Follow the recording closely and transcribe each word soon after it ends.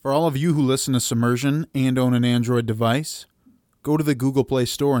For all of you who listen to Submersion and own an Android device, go to the Google Play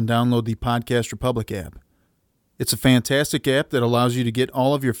Store and download the Podcast Republic app. It's a fantastic app that allows you to get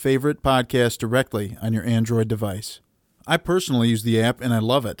all of your favorite podcasts directly on your Android device. I personally use the app and I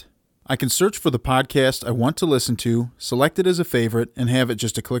love it. I can search for the podcast I want to listen to, select it as a favorite, and have it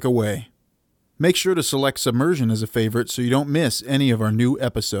just a click away. Make sure to select Submersion as a favorite so you don't miss any of our new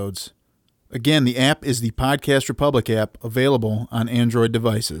episodes. Again, the app is the Podcast Republic app, available on Android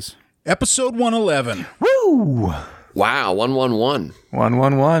devices. Episode 111. Woo! Wow, 111.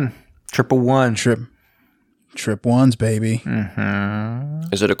 111. Triple one. Trip ones, baby.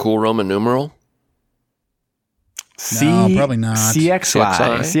 Mm-hmm. Is it a cool Roman numeral? No, probably not.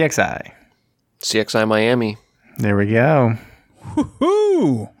 CXI. CXI Miami. There we go.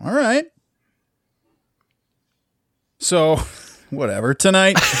 Woohoo! All right. So, whatever.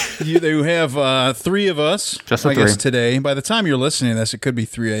 Tonight, you have three of us. Just the I guess three. today. By the time you're listening to this, it could be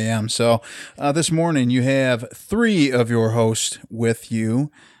 3 a.m. So, this morning, you have three of your hosts with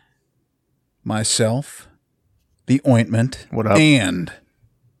you. Myself, the Ointment, What up? and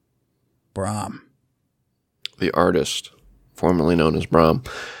Brom. The artist, formerly known as Brom.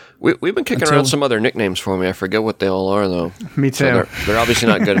 We've been kicking around some other nicknames for me. I forget what they all are, though. Me too. So they're obviously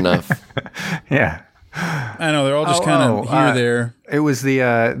not good enough. Yeah. I know, they're all just kind of here, there. It was the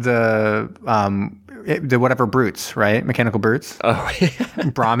whatever brutes, right? Mechanical brutes. Oh, yeah.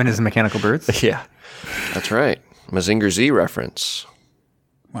 Brahmin is a mechanical brutes. Yeah. That's right. Mazinger Z reference.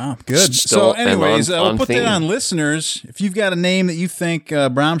 Wow, good. Still So anyways, and we'll put theme. that on listeners. If you've got a name that you think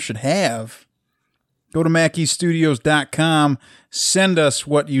Brom should have, go to MackeyStudios.com. Send us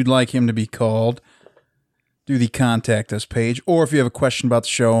what you'd like him to be called. Do the contact us page. Or if you have a question about the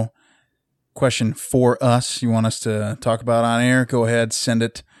show, question for us, you want us to talk about on air, go ahead, send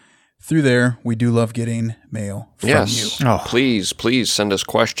it through there. We do love getting mail from Yes. you. Oh. Please send us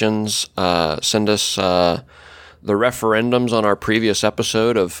questions. Send us the referendums on our previous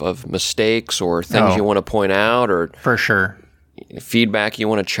episode of mistakes or things you want to point out or For sure. feedback you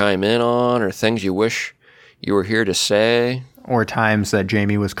want to chime in on or things you wish you were here to say. Or times that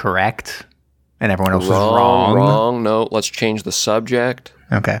Jamie was correct and everyone else was wrong. Wrong. No, let's change the subject.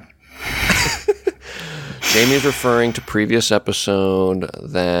 Okay. Jamie's referring to previous episode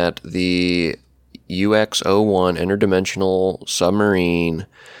that the UX-01 interdimensional submarine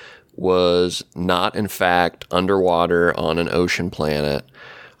was not, in fact, underwater on an ocean planet.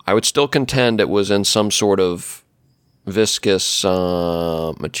 I would still contend it was in some sort of viscous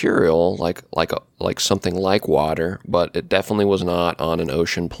material, like something like water, but it definitely was not on an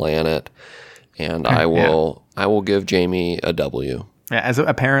ocean planet. And I will give Jamie a W. Yeah, as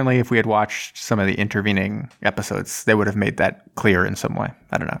apparently if we had watched some of the intervening episodes, they would have made that clear in some way.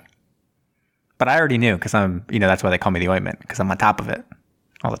 I don't know. But I already knew because that's why they call me the Ointment, because I'm on top of it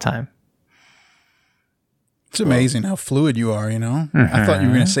all the time. It's amazing how fluid you are, you know? I thought you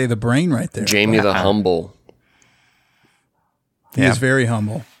were going to say the brain right there. Jamie the Humble. He is very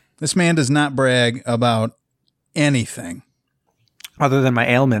humble. This man does not brag about anything. Other than my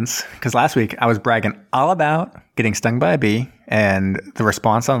ailments, because last week I was bragging all about getting stung by a bee, and the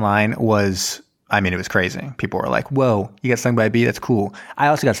response online was, it was crazy. People were like, whoa, you got stung by a bee? That's cool. I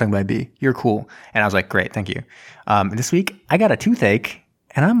also got stung by a bee. You're cool. And I was like, great, thank you. This week I got a toothache,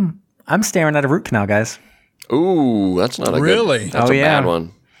 and I'm staring at a root canal, guys. Ooh, that's not a Really? good. That's a bad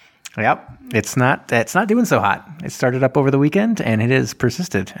one. Yep. It's not doing so hot. It started up over the weekend and it has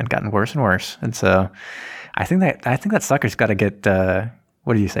persisted and gotten worse and worse. And so I think that sucker's got to get,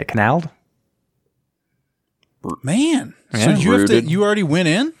 what do you say, canaled? Man. Yeah. So you already went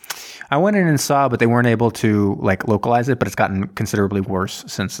in? I went in and saw, but they weren't able to localize it, but it's gotten considerably worse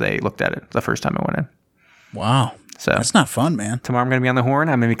since they looked at it the first time I went in. Wow. So That's not fun, man. tomorrow I'm going to be on the horn.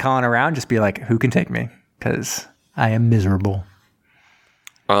 I'm going to be calling around, just be like, who can take me? Because I am miserable.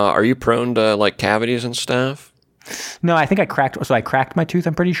 Are you prone to cavities and stuff? No, I think I cracked my tooth,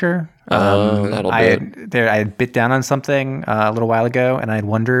 I'm pretty sure. That'll do it. I had bit down on something a little while ago, and I had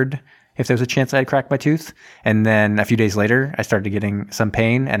wondered if there was a chance I had cracked my tooth. And then a few days later, I started getting some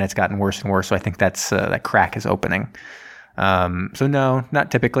pain, and it's gotten worse and worse. So I think that crack is opening. So no,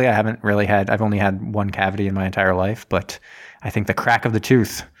 not typically. I've only had one cavity in my entire life, but I think the crack of the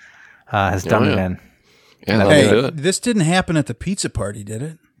tooth has done it in. Yeah, that'll do Hey, it. this didn't happen at the pizza party, did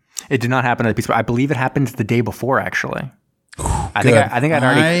it? It did not happen at the pizza. I believe it happened the day before, actually. I Good. think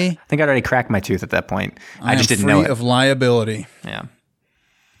I'd already cracked my tooth at that point. I just didn't know free it. of liability. Yeah.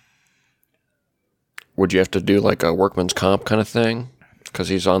 Would you have to do a workman's comp kind of thing? Because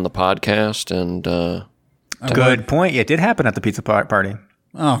he's on the podcast and... Good point. It did happen at the pizza party.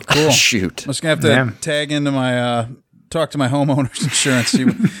 Oh, cool. Shoot. I was going to have to tag into my talk to my homeowner's insurance,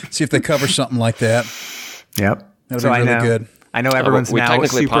 see if they cover something like that. Yep. That'll be really good. I know everyone's we now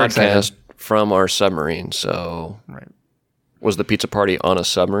technically super podcast excited. from our submarine, so Right. Was the pizza party on a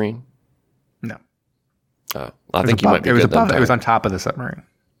submarine? No. I think you might be It was good then, above. It was Pat. on top of the submarine.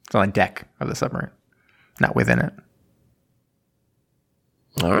 It's on the deck of the submarine, not within it.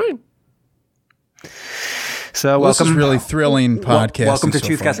 All right. So Well, this welcome. is really thrilling podcast. Welcome to so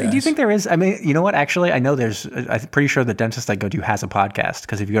far, Toothcast. Do you guys. think there is? I mean, you know what? Actually, I know there's. I'm pretty sure the dentist I go to has a podcast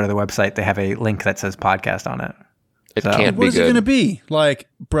because if you go to the website, they have a link that says podcast on it. It So- can't What be is it going to good. be? Like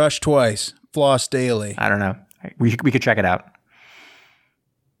brush twice, floss daily. I don't know. We could check it out,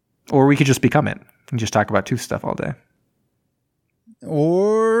 or we could just become it and just talk about tooth stuff all day.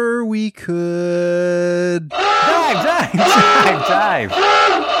 Or we could... Dive.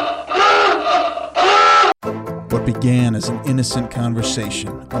 What began as an innocent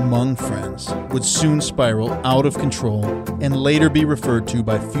conversation among friends would soon spiral out of control and later be referred to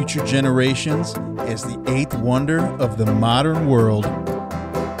by future generations as the eighth wonder of the modern world.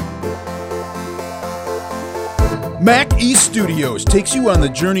 Mac East Studios takes you on the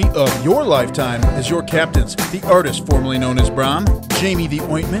journey of your lifetime as your captains, the artist formerly known as Brom, Jamie the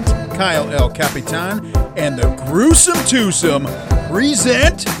Ointment, Kyle El Capitan, and the Gruesome Twosome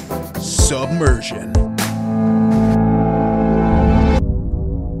present Submersion.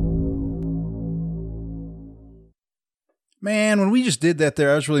 Man, when we just did that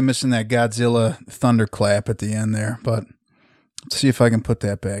there, I was really missing that Godzilla thunderclap at the end there, but let's see if I can put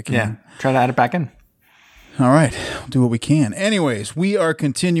that back in. Yeah, try to add it back in. All right, we'll do what we can. Anyways, we are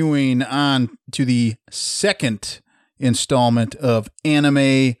continuing on to the second installment of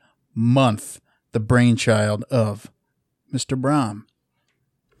Anime Month, the brainchild of Mr. Brom.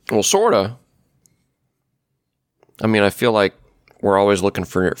 Well, sorta. I mean, I feel like we're always looking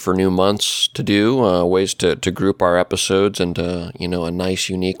for new months to do, ways to group our episodes into, a nice,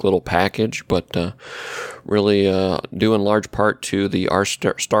 unique little package, but really due in large part to the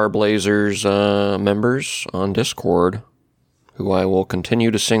Star Blazers members on Discord, who I will continue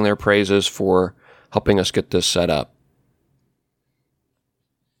to sing their praises for helping us get this set up.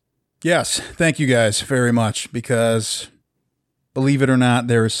 Yes, thank you guys very much, because believe it or not,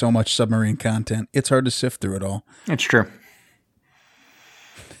 there is so much submarine content. It's hard to sift through it all. It's true.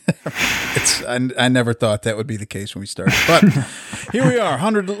 I never thought that would be the case when we started. But here we are,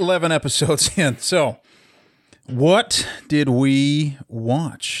 111 episodes in. So what did we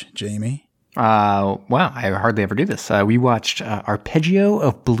watch, Jamie? Wow, I hardly ever do this. We watched Arpeggio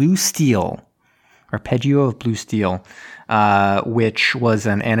of Blue Steel. Which was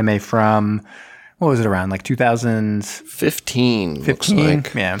an anime from, what was it, around like 2015? 15, looks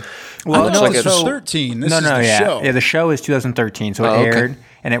like. Yeah. Well, looks no, like it's it's- 13. This is the yeah. show. Yeah, the show is 2013, so it okay. aired,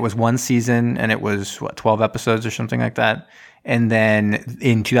 and it was one season, and it was, 12 episodes or something like that. And then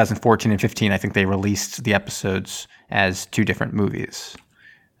in 2014 and 15, I think they released the episodes as two different movies.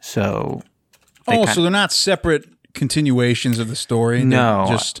 So So they're not separate continuations of the story? They're no,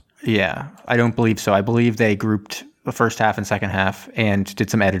 just... yeah, I don't believe so. I believe they grouped the first half and second half and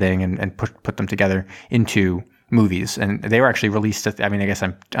did some editing and put them together into movies. And they were actually released at, I mean, I guess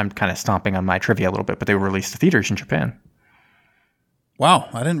I'm kind of stomping on my trivia a little bit, but they were released to theaters in Japan. Wow,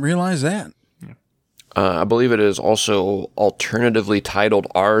 I didn't realize that. I believe it is also alternatively titled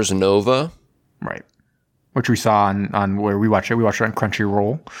Ars Nova. Right. Which we saw on where we watched it. We watched it on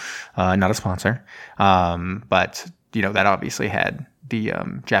Crunchyroll, not a sponsor. But, that obviously had the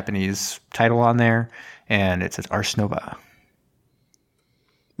Japanese title on there, and it says Ars Nova.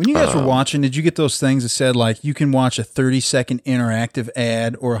 When you guys were watching, did you get those things that said, like, you can watch a 30-second interactive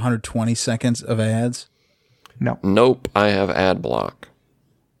ad or 120 seconds of ads? No. Nope, I have ad block.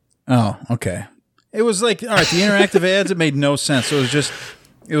 Oh, okay. It was like, all right, the interactive ads, it made no sense. So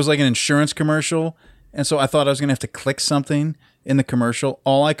it was like an insurance commercial. And so I thought I was going to have to click something in the commercial.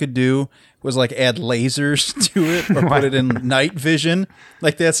 All I could do was like add lasers to it or put it in night vision.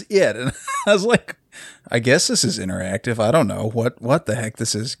 Like that's it. And I was like, I guess this is interactive. I don't know what the heck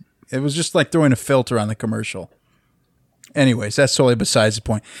this is. It was just like throwing a filter on the commercial. Anyways, that's totally besides the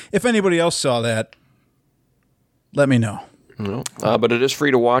point. If anybody else saw that, let me know. No. But it is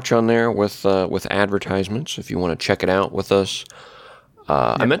free to watch on there with advertisements if you want to check it out with us.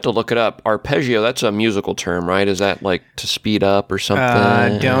 I meant to look it up. Arpeggio, that's a musical term, right? Is that like to speed up or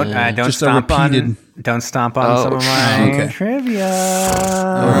something? Don't Just a stomp repeated- don't stomp on some of my okay. trivia.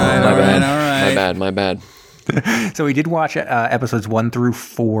 All right. My bad. So we did watch episodes 1 through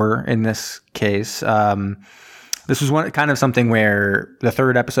 4 in this case. This was kind of something where the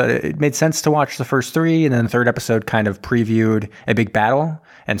third episode, it made sense to watch the first 3, and then the third episode kind of previewed a big battle,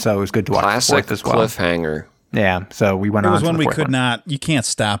 and so it was good to watch Classic the fourth as well. cliffhanger. Yeah, so we went It on. was to one the we fourth could one. not. You can't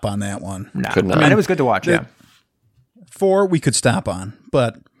stop on that one. No. Could not. And it was good to watch. Yeah. 4 we could stop on,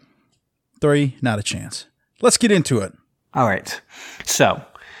 but 3 not a chance. Let's get into it. All right. So,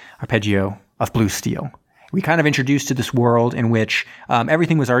 Arpeggio of Blue Steel. We kind of introduced to this world in which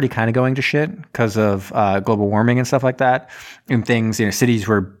everything was already kind of going to shit because of global warming and stuff like that. And things, cities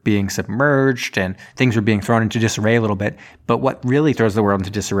were being submerged and things were being thrown into disarray a little bit. But what really throws the world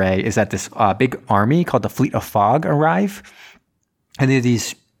into disarray is that this big army called the Fleet of Fog arrive. And they're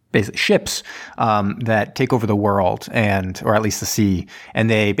these basically ships that take over the world or at least the sea. And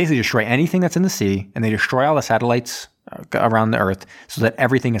they basically destroy anything that's in the sea, and they destroy all the satellites around the earth so that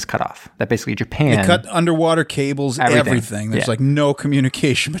everything is cut off. That basically Japan... They cut underwater cables, everything. There's no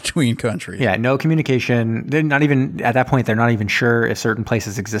communication between countries. Yeah, no communication. They're not even, at that point, they're not even sure if certain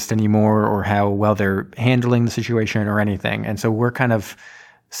places exist anymore or how well they're handling the situation or anything. And so we're kind of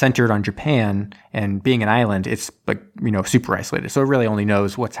centered on Japan, and being an island, it's like, super isolated. So it really only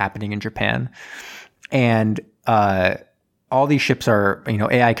knows what's happening in Japan. And all these ships are,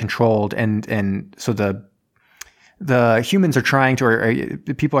 AI controlled. And so the humans are trying to, or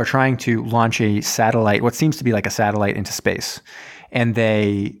the people are trying to launch a satellite, what seems to be like a satellite, into space. And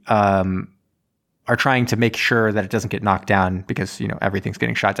they are trying to make sure that it doesn't get knocked down because, everything's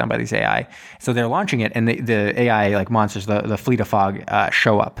getting shot down by these AI. So they're launching it, and the AI, like monsters, the Fleet of Fog,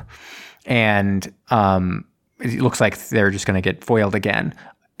 show up. And it looks like they're just going to get foiled again.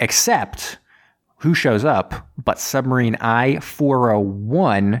 Except, who shows up but submarine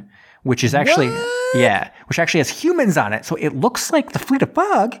I-401, which is actually... What? Yeah, which actually has humans on it. So it looks like the Fleet of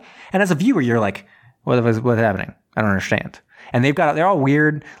Fog. And as a viewer, you're like, what's happening? I don't understand. And they're all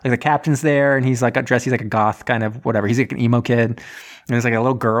weird. Like the captain's there, and he's like dressed, he's like a goth kind of whatever. He's like an emo kid. And there's like a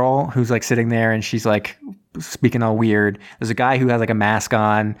little girl who's like sitting there, and she's like speaking all weird. There's a guy who has like a mask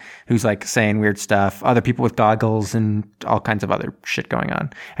on who's like saying weird stuff. Other people with goggles and all kinds of other shit going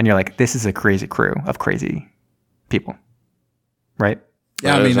on. And you're like, this is a crazy crew of crazy people. Right?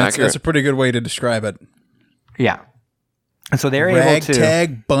 Yeah, I mean, that's a pretty good way to describe it. Yeah. And so they're able to...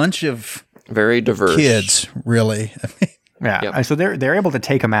 Ragtag bunch of... Very diverse. Kids, really. Yeah. Yep. And so they're able to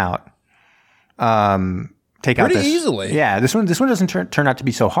take them out. Pretty easily. Yeah. This one doesn't turn out to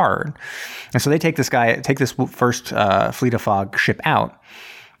be so hard. And so they take this first Fleet of Fog ship out,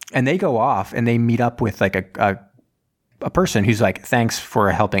 and they go off and they meet up with like a person who's like, thanks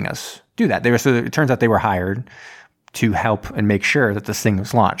for helping us do that. So it turns out they were hired to help and make sure that this thing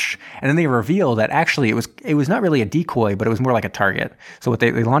was launched. And then they reveal that actually it was not really a decoy, but it was more like a target. So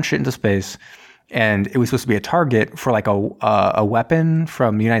they launched it into space, and it was supposed to be a target for like a weapon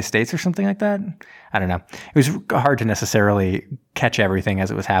from the United States or something like that. I don't know. It was hard to necessarily catch everything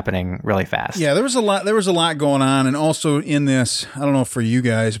as it was happening really fast. Yeah, there was a lot going on. And also in this, I don't know for you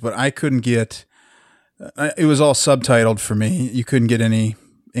guys, but I couldn't get, it was all subtitled for me. You couldn't get any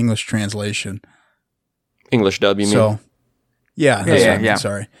English translation. English dub, you mean? So, yeah. Yeah.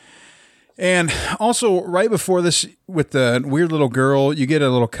 Sorry. And also, right before this, with the weird little girl, you get a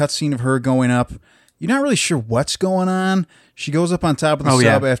little cutscene of her going up. You're not really sure what's going on. She goes up on top of the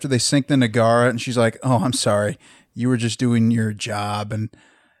sub after they sink the Nagara, and she's like, "Oh, I'm sorry. You were just doing your job." And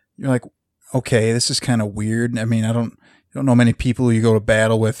you're like, "Okay, this is kind of weird." I mean, I don't know many people you go to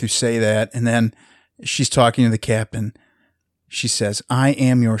battle with who say that. And then she's talking to the captain. She says, "I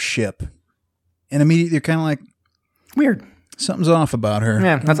am your ship." And immediately you're kind of like, Weird. something's off about her.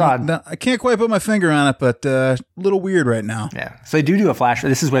 Yeah, that's odd. I can't quite put my finger on it, but a little weird right now. Yeah. So they do a flash.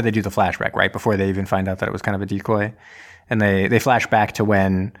 This is where they do the flashback, right before they even find out that it was kind of a decoy. And they flash back to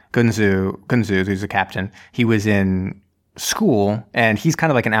when Gunzu, who's the captain, he was in school, and he's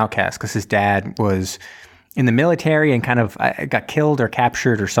kind of like an outcast because his dad was in the military and kind of got killed or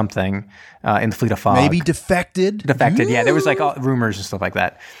captured or something in the Fleet of Fog. Maybe defected. Yeah. There was like all rumors and stuff like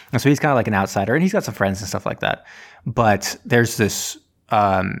that. And so he's kind of like an outsider, and he's got some friends and stuff like that. But there's this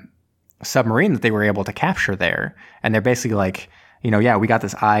submarine that they were able to capture there. And they're basically like, we got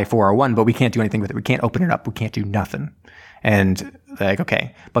this I-401, but we can't do anything with it. We can't open it up. We can't do nothing. And they're like,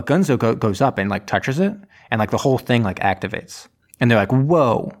 okay. But Gunzo goes up and like touches it, and like the whole thing like activates. And they're like,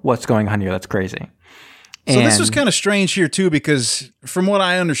 whoa, what's going on here? That's crazy. So this was kind of strange here too, because from what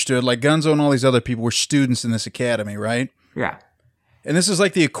I understood, like Gunzo and all these other people were students in this academy, right? Yeah. And this is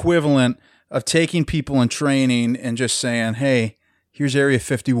like the equivalent of taking people in training and just saying, hey, here's Area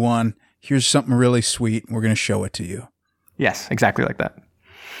 51. Here's something really sweet. And we're going to show it to you. Yes, exactly like that.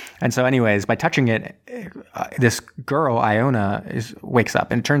 And so anyways, by touching it, this girl, Iona, wakes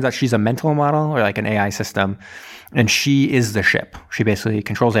up. And it turns out she's a mental model, or like an AI system. And she is the ship. She basically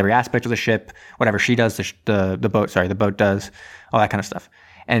controls every aspect of the ship. Whatever she does, the boat does, all that kind of stuff.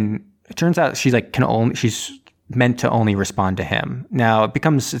 And it turns out she's meant to only respond to him. Now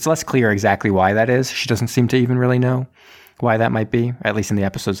it's less clear exactly why that is. She doesn't seem to even really know why that might be, at least in the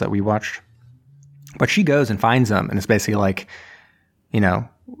episodes that we watched. But she goes and finds him, and it's basically like,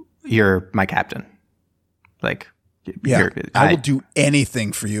 you're my captain. Like, I will do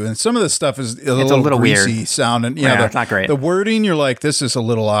anything for you. And some of the stuff is a little greasy weird sounding. It's not great. The wording, you're like, this is a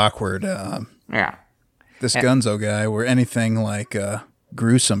little awkward. This Gunzo guy, were anything like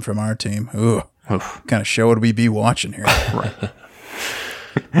gruesome from our team. Ooh. What kind of show would we be watching here? Right.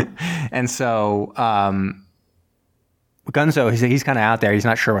 And so Gunzo, he's kind of out there. He's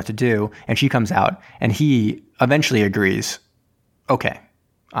not sure what to do. And she comes out, and he eventually agrees, okay,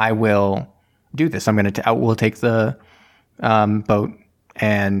 I will do this. We'll take the boat,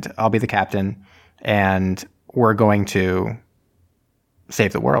 and I'll be the captain, and we're going to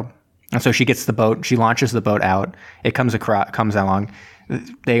save the world. And so she gets the boat. She launches the boat out. It comes along.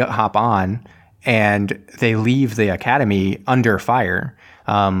 They hop on, and they leave the academy under fire,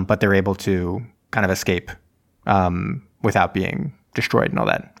 but they're able to kind of escape without being destroyed and all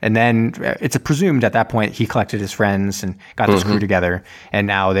that. And then it's presumed at that point he collected his friends and got this crew together, and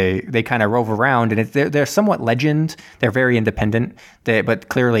now they kind of rove around, and they're somewhat legend. They're very independent, but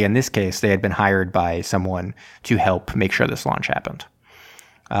clearly in this case they had been hired by someone to help make sure this launch happened.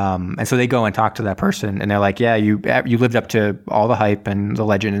 And so they go and talk to that person, and they're like, yeah, you lived up to all the hype and the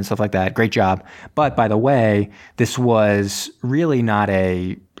legend and stuff like that. Great job. But by the way, this was really not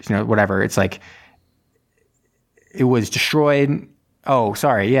whatever. It's like, it was destroyed. Oh,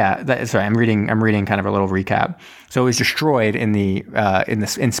 sorry. Yeah. Sorry. I'm reading kind of a little recap. So it was destroyed in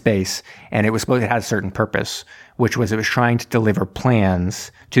space, and it had a certain purpose, which was it was trying to deliver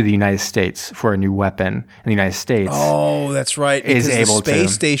plans to the United States for a new weapon. And the United States. Oh, that's right. Is able the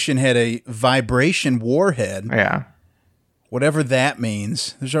space station had a vibration warhead. Yeah. Whatever that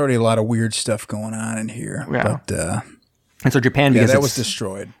means. There's already a lot of weird stuff going on in here. Yeah. But, and so Japan, because that was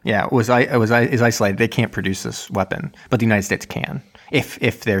destroyed. Yeah, is isolated. They can't produce this weapon, but the United States can.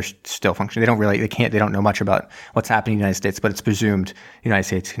 If they're still functioning, they don't know much about what's happening in the United States, but it's presumed the United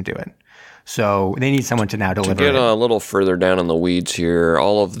States can do it. So they need someone to now deliver. To get a little further down in the weeds here,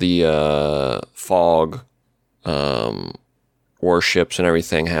 all of the fog warships and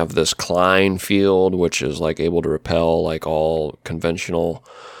everything have this Klein field, which is like able to repel like all conventional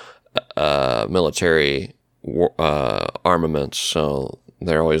military armaments. So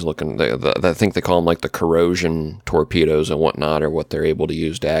they're always looking. I think they call them like the corrosion torpedoes and whatnot, or what they're able to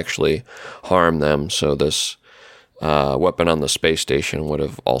use to actually harm them. So this weapon on the space station would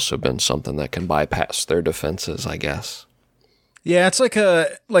have also been something that can bypass their defenses, I guess. Yeah, it's like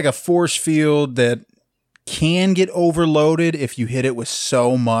a force field that can get overloaded if you hit it with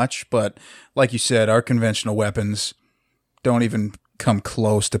so much, but like you said, our conventional weapons don't even come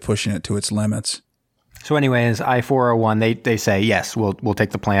close to pushing it to its limits. So anyways, I-401, they say, yes, we'll take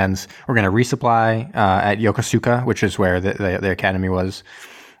the plans. We're going to resupply at Yokosuka, which is where the academy was,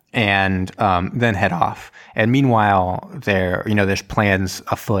 and then head off. And meanwhile, there's plans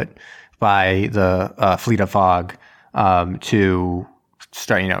afoot by the Fleet of Fog to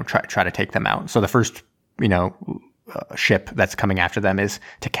start, try to take them out. So the first, ship that's coming after them is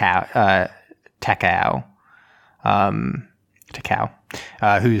Takao.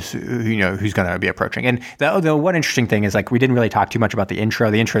 Who's going to be approaching. And the one interesting thing is, like, we didn't really talk too much about the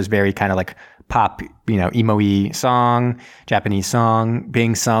intro. The intro is very kind of like pop, emo-y song, Japanese song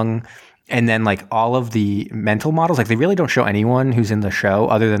being sung. And then like all of the mental models, like they really don't show anyone who's in the show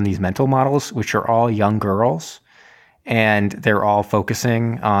other than these mental models, which are all young girls. And they're all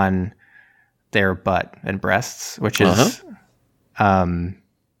focusing on their butt and breasts, which is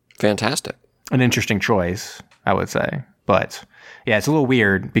fantastic. An interesting choice, I would say. But yeah, it's a little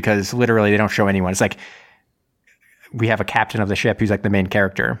weird because literally they don't show anyone. It's like we have a captain of the ship who's like the main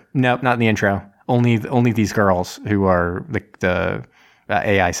character. Nope, not in the intro. Only these girls who are the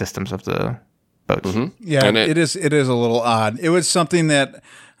AI systems of the boats. Mm-hmm. Yeah, and it is a little odd. It was something that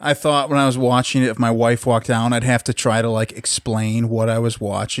I thought when I was watching it, if my wife walked down, I'd have to try to like explain what I was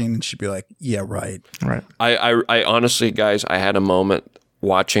watching, and she'd be like, "Yeah, right." Right. I honestly, guys, I had a moment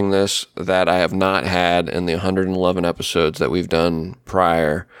watching this that I have not had in the 111 episodes that we've done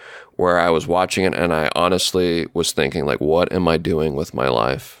prior, where I was watching it and I honestly was thinking, like, what am I doing with my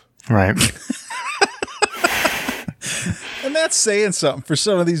life? Right. And that's saying something for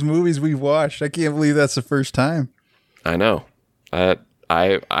some of these movies we've watched. I can't believe that's the first time. I know. I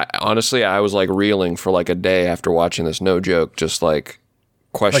honestly, I was like reeling for like a day after watching this. No joke. Just like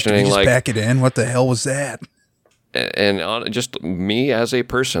questioning, like, back it in. What the hell was that? And just me as a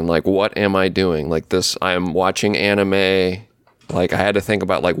person, like, what am I doing? Like this, I'm watching anime. Like I had to think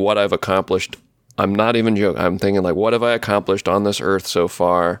about like what I've accomplished I'm not even joking. I'm thinking like, what have I accomplished on this earth so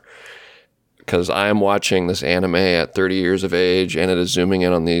far? Because I am watching this anime at 30 years of age, and it is zooming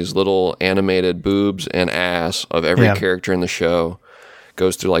in on these little animated boobs and ass of every character in the show.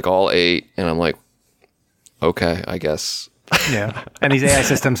 Goes through like all 8, and I'm like, okay, I guess. Yeah, and these AI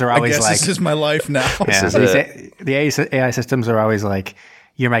systems are always like, this is my life now. Yeah, the AI systems are always like,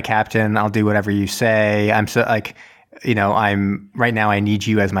 you're my captain. I'll do whatever you say. I'm so like, I'm right now. I need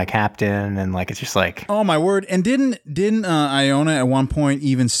you as my captain, and like it's just like, oh my word! And didn't Iona at one point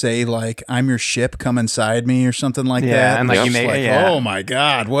even say like, "I'm your ship, come inside me" or something like that? Yeah, and like you made, oh my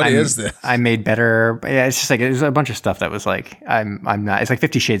god, what is this? I made better. Yeah, it's just like there's a bunch of stuff that was like, I'm not. It's like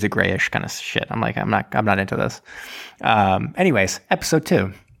 50 Shades of Grayish kind of shit. I'm like, I'm not into this. Anyways, episode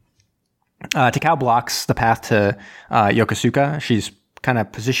 2. Takao blocks the path to Yokosuka. She's kind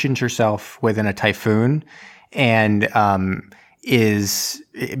of positioned herself within a typhoon. And is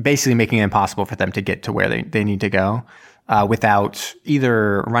basically making it impossible for them to get to where they need to go without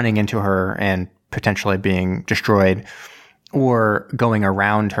either running into her and potentially being destroyed, or going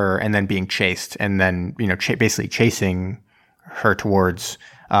around her and then being chased, and then basically chasing her towards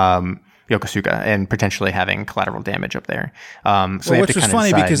Yokosuka and potentially having collateral damage up there. Which was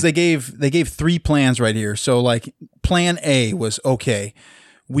funny because they gave 3 plans right here. So like plan A was okay.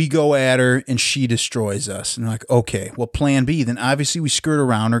 We go at her and she destroys us. And like, okay, well, plan B, then obviously we skirt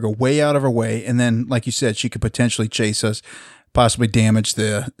around her, go way out of her way. And then, like you said, she could potentially chase us, possibly damage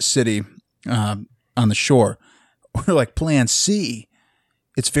the city on the shore. Or like plan C,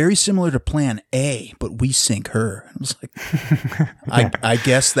 it's very similar to plan A, but we sink her. I was like, I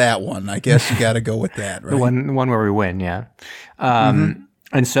guess that one. I guess you got to go with that, right? The one where we win, yeah.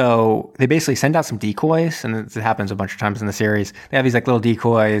 And so they basically send out some decoys, and it happens a bunch of times in the series. They have these like little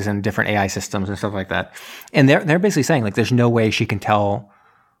decoys and different AI systems and stuff like that. And they're basically saying like, there's no way she can tell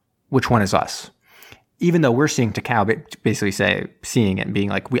which one is us, even though we're seeing Takao basically seeing it and being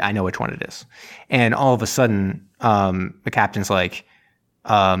like, I know which one it is. And all of a sudden, the captain's like,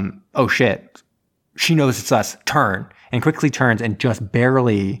 oh shit, she knows it's us. Turn, and quickly turns and just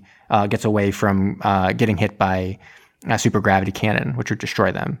barely gets away from getting hit by a super gravity cannon, which would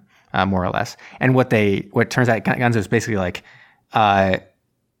destroy them, more or less. And what turns out, Gunzo is basically like,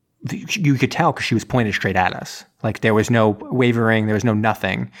 you could tell because she was pointed straight at us. Like there was no wavering, there was no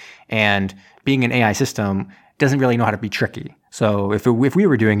nothing. And being an AI system doesn't really know how to be tricky. So if we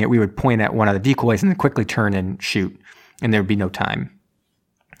were doing it, we would point at one of the decoys and then quickly turn and shoot, and there would be no time.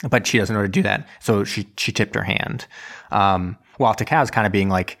 But she doesn't know how to do that, so she tipped her hand. While Takao's kind of being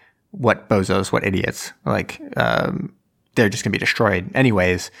like, what bozos, what idiots. Like, they're just going to be destroyed.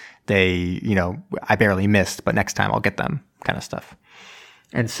 Anyways, I barely missed, but next time I'll get them, kind of stuff.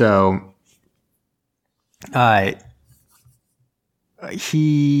 And so,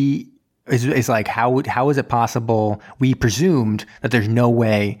 he is like, how is it possible? We presumed that there's no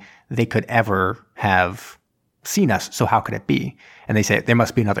way they could ever have seen us, so how could it be? And they say, there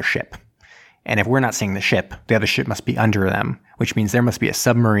must be another ship. And if we're not seeing the ship, the other ship must be under them, which means there must be a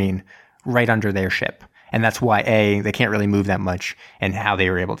submarine right under their ship. And that's why, they can't really move that much, and how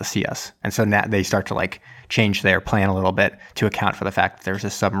they were able to see us. And so now they start to like change their plan a little bit to account for the fact that there's a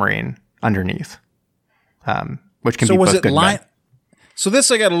submarine underneath, which can be both good and bad. So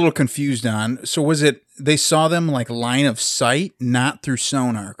this I got a little confused on. So was it, they saw them like line of sight, not through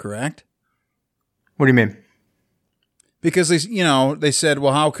sonar, correct? What do you mean? Because they said,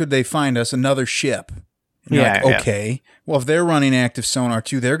 well, how could they find us? Another ship. And yeah. Like, okay. Well, if they're running active sonar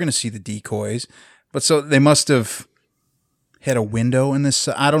too, they're going to see the decoys. But so they must have had a window in this.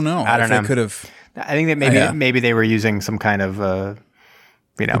 I don't know. I don't know. They could have. I think that maybe they were using some kind of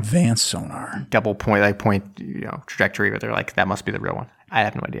advanced sonar, double point trajectory, where they're like, that must be the real one. I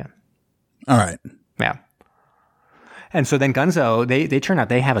have no idea. All right. Yeah. And so then Gunzo, they turn out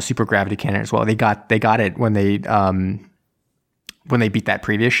they have a super gravity cannon as well. They got it when they beat that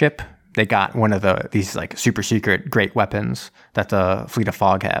previous ship. They got one of these like super secret great weapons that the Fleet of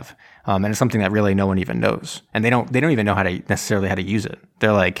Fog have, and it's something that really no one even knows, and they don't even know how to use it.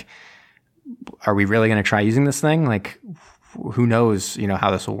 They're like, are we really going to try using this thing? Like, who knows?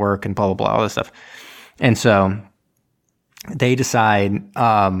 How this will work, and blah blah blah, all this stuff. And so they decide,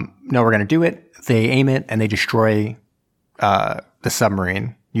 no, we're going to do it. They aim it and they destroy the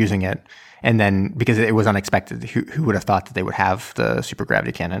submarine using it. And then, because it was unexpected, who would have thought that they would have the super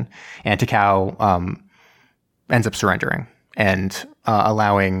gravity cannon? And Takao ends up surrendering and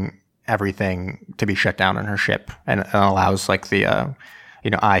allowing everything to be shut down on her ship, and allows like the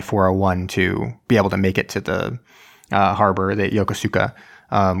I-401 to be able to make it to the harbor, the Yokosuka,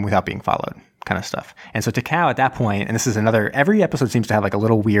 without being followed. kind of stuff. And so Takao at that point, and this is every episode seems to have like a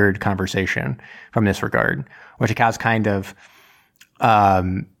little weird conversation from this regard, where Takao's kind of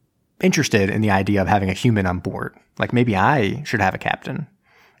interested in the idea of having a human on board. Like maybe I should have a captain.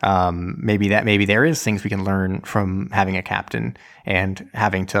 Maybe there is things we can learn from having a captain and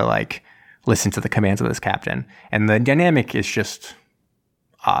having to like listen to the commands of this captain. And the dynamic is just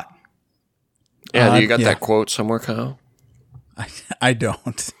odd. Yeah, you got that quote somewhere, Kyle? I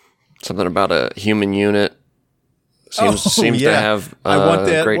don't. Something about a human unit seems to have I want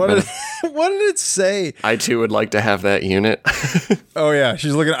that. great What did it say? I too would like to have that unit. Oh yeah,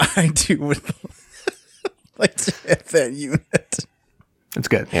 she's looking at I too would like to have that unit. It's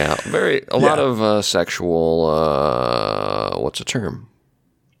good. Yeah, a lot of sexual, what's the term?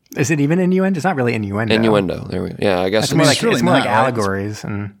 Is it even innuendo? It's not really innuendo. Innuendo. There we go. Yeah, I guess it's more like allegories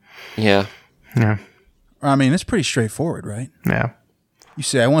and yeah. I mean, it's pretty straightforward, right? Yeah. You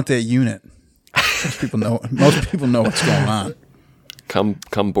say, "I want that unit." Most people know what's going on.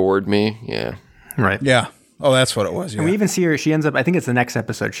 Come board me. Yeah. Right. Yeah. Oh, that's what it was. Yeah. And we even see her. She ends up. I think it's the next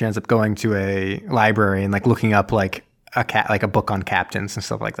episode. She ends up going to a library and like looking up like a book on captains and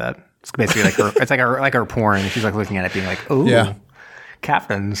stuff like that. It's basically like her. It's like her porn. She's like looking at it, being like, "Oh, yeah,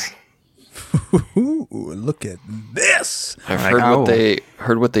 captains." Ooh, look at this! I've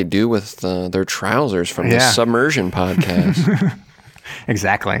heard what they do with their trousers from the Submersion podcast.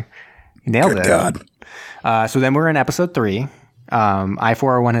 Exactly, nailed it. God. So then we're in episode 3.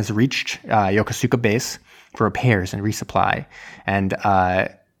 I-401 has reached Yokosuka base for repairs and resupply, and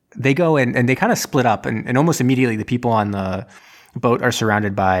they go and they kind of split up, and almost immediately the people on the boat are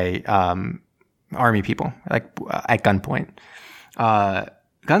surrounded by army people, like at gunpoint.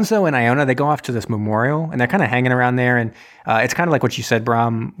 Gunzo and Iona, they go off to this memorial, and they're kind of hanging around there, and it's kind of like what you said,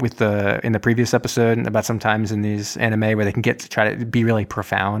 Bram, in the previous episode about sometimes in these anime where they can get to try to be really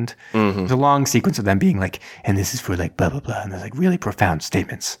profound. Mm-hmm. There's a long sequence of them being like, and this is for like blah, blah, blah, and there's like really profound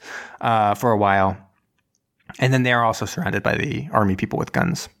statements for a while. And then they're also surrounded by the army people with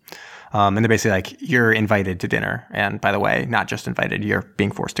guns. And they're basically like, you're invited to dinner. And by the way, not just invited, you're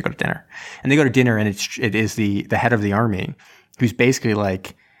being forced to go to dinner. And they go to dinner, and it is the head of the army who's basically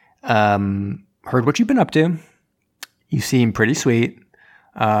like, heard what you've been up to. You seem pretty sweet.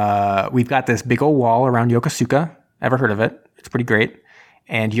 We've got this big old wall around Yokosuka. Ever heard of it? It's pretty great.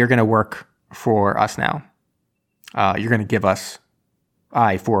 And you're going to work for us now. You're going to give us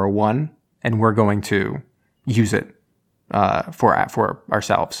I-401, and we're going to use it for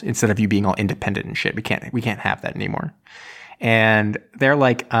ourselves instead of you being all independent and shit. We can't have that anymore. And they're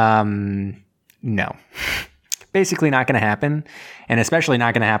like, no. Basically not going to happen, and especially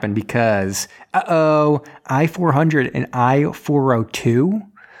not going to happen because, I-400 and I-402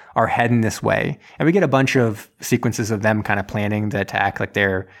 are heading this way. And we get a bunch of sequences of them kind of planning the attack. Like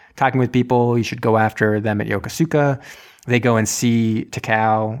they're talking with people, you should go after them at Yokosuka. They go and see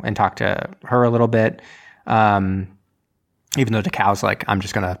Takao and talk to her a little bit. Even though Takao's like, I'm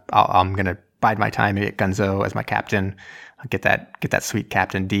going to bide my time and get Gunzo as my captain. I'll get that sweet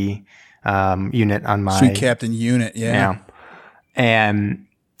Captain D unit on my sweet captain unit, yeah. And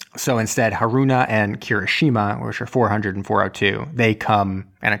so instead, Haruna and Kirishima, which are 400 and 402, they come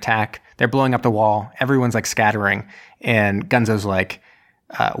and attack. They're blowing up the wall. Everyone's like scattering, and Gunzo's like,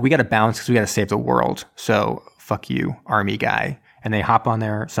 "We got to bounce because we got to save the world. So fuck you, army guy." And they hop on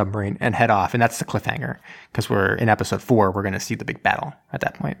their submarine and head off. And that's the cliffhanger because we're in episode 4. We're going to see the big battle at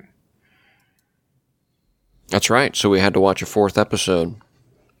that point. That's right. So we had to watch a 4th episode.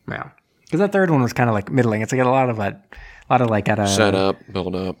 Yeah. Because that third one was kind of like middling. It's like a lot of like set up,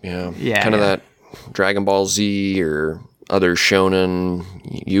 build up, yeah, kind of that Dragon Ball Z or other shonen,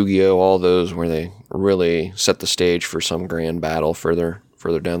 Yu-Gi-Oh, all those where they really set the stage for some grand battle further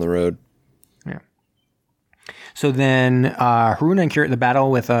down the road. Yeah. So then the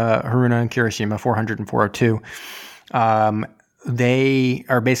battle with Haruna and Kirishima, 400 and 402. They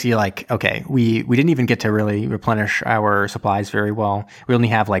are basically like, okay, we didn't even get to really replenish our supplies very well. We only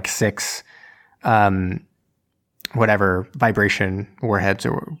have like 6, whatever, vibration warheads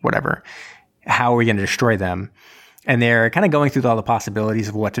or whatever. How are we going to destroy them? And they're kind of going through all the possibilities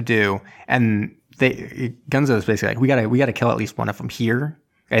of what to do. And Gunzo is basically like, we gotta kill at least one of them here,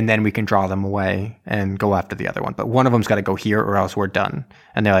 and then we can draw them away and go after the other one. But one of them's got to go here, or else we're done.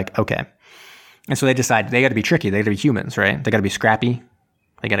 And they're like, okay. And so they decide they got to be tricky. They got to be humans, right? They got to be scrappy.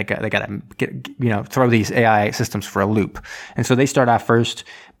 They got to get, throw these AI systems for a loop. And so they start off first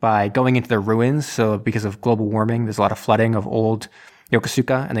by going into the ruins. So because of global warming, there's a lot of flooding of old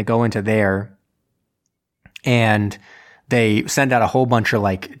Yokosuka, and they go into there and they send out a whole bunch of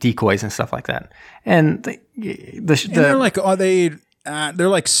like decoys and stuff like that. And they're like, they're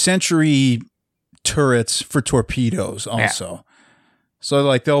like century turrets for torpedoes also. Yeah. So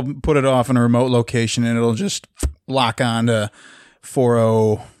like they'll put it off in a remote location and it'll just lock on to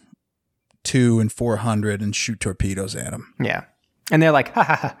 402 and 400 and shoot torpedoes at them. Yeah. And they're like, ha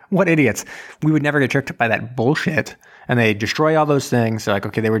ha ha, what idiots. We would never get tricked by that bullshit. And they destroy all those things. They're like,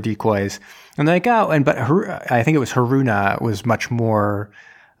 okay, they were decoys. And they're like, oh, but I think it was Haruna was much more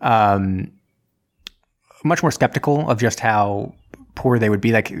skeptical of just how poor they would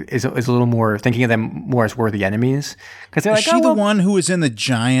be. Like, is a little more thinking of them more as worthy enemies. Because they're like, is she the one who was in the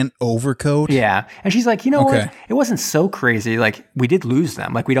giant overcoat? Yeah. And she's like, you know what? It wasn't so crazy. Like, we did lose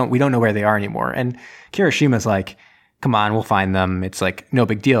them. Like, we don't know where they are anymore. And Kirishima's like, come on, we'll find them. It's like no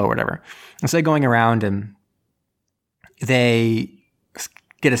big deal or whatever. And so they're going around and they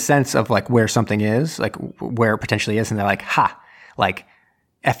get a sense of like where something is, like where it potentially is. And they're like, ha, like,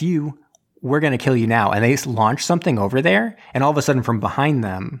 F you, we're going to kill you now. And they launch something over there. And all of a sudden from behind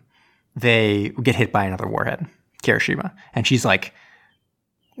them, they get hit by another warhead, Kirishima. And she's like,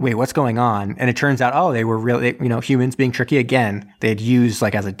 wait, what's going on? And it turns out, oh, they were really, humans being tricky again. They had used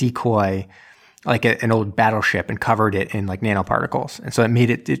like as a decoy, like an old battleship and covered it in like nanoparticles. And so it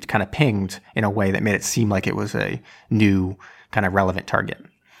made it kind of pinged in a way that made it seem like it was a new kind of relevant target.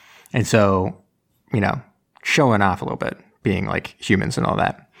 And so, showing off a little bit, being like humans and all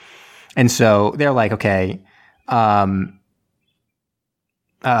that. And so they're like, okay, what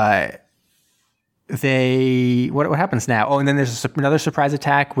happens now? Oh, and then there's another surprise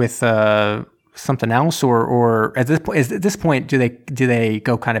attack with something else, or at this point, do they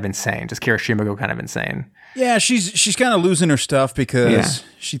go kind of insane? Does Kirishima go kind of insane? Yeah, she's kind of losing her stuff because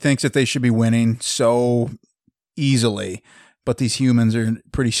she thinks that they should be winning so easily, but these humans are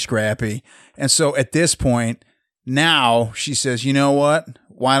pretty scrappy. And so at this point, now she says, you know what?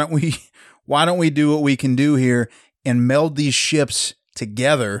 Why don't we do what we can do here and meld these ships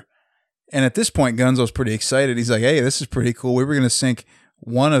together? And at this point, Gunzo's pretty excited. He's like, hey, this is pretty cool. We were going to sink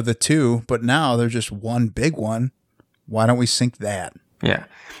one of the two, but now they're just one big one. Why don't we sink that? Yeah.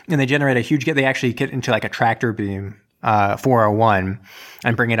 And they generate a huge, they actually get into like a tractor beam, 401,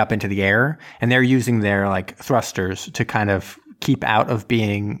 and bring it up into the air. And they're using their like thrusters to kind of keep out of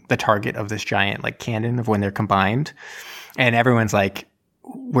being the target of this giant like cannon of when they're combined. And everyone's like,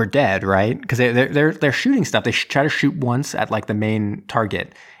 we're dead, right? Because they're shooting stuff. They try to shoot once at like the main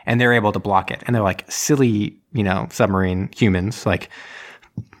target, and they're able to block it. And they're like silly, submarine humans. Like,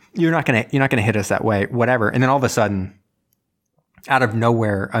 you're not gonna hit us that way, whatever. And then all of a sudden, out of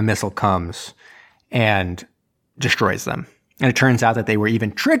nowhere, a missile comes and destroys them. And it turns out that they were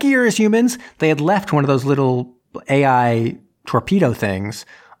even trickier as humans. They had left one of those little AI torpedo things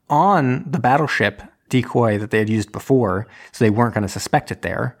on the battleship decoy that they had used before, so they weren't going to suspect it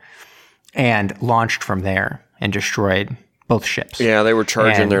there, and launched from there and destroyed both ships. Yeah, they were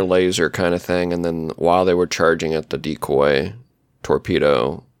charging their laser kind of thing, and then while they were charging it, the decoy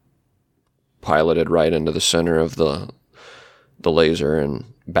torpedo piloted right into the center of the laser and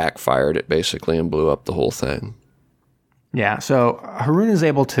backfired it basically and blew up the whole thing. Yeah, so Haruna is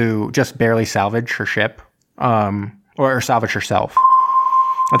able to just barely salvage her ship, or salvage herself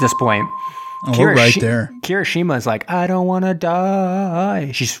at this point. Oh, we're right there. Kirishima is like, I don't want to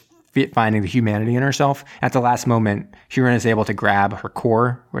die. She's finding the humanity in herself. At the last moment, Haruna is able to grab her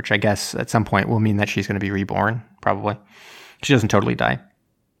core, which I guess at some point will mean that she's going to be reborn, probably. She doesn't totally die.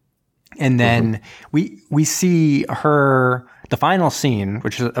 And then we see her, the final scene,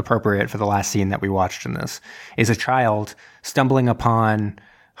 which is appropriate for the last scene that we watched in this, is a child stumbling upon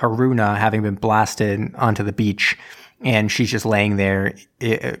Haruna having been blasted onto the beach. And she's just laying there,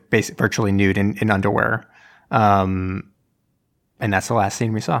 basically virtually nude in underwear. And that's the last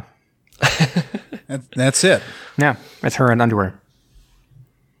scene we saw. That's it. Yeah, it's her in underwear.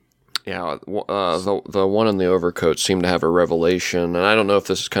 Yeah, the one in the overcoat seemed to have a revelation. And I don't know if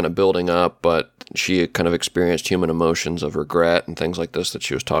this is kind of building up, but she kind of experienced human emotions of regret and things like this that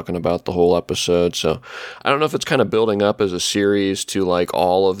she was talking about the whole episode. So I don't know if it's kind of building up as a series to like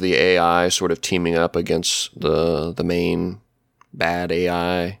all of the AI sort of teaming up against the main bad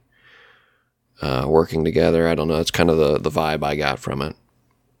AI working together. I don't know. It's kind of the vibe I got from it.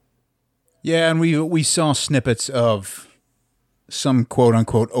 Yeah, and we saw snippets of some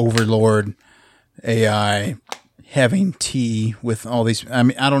quote-unquote overlord AI having tea with all these. I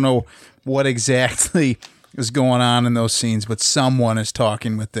mean, I don't know what exactly is going on in those scenes, but someone is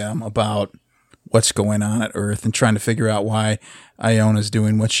talking with them about what's going on at Earth and trying to figure out why Iona's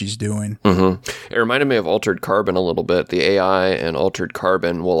doing what she's doing. Mm-hmm. It reminded me of Altered Carbon a little bit. The AI and Altered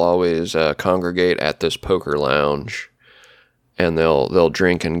Carbon will always congregate at this poker lounge, and they'll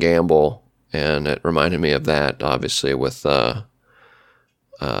drink and gamble. And it reminded me of that, obviously, with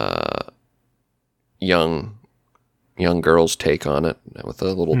young girl's take on it with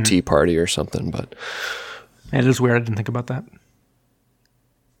a little tea party or something. But it is weird. I didn't think about that.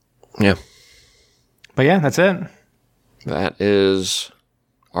 Yeah. But yeah, that's it. That is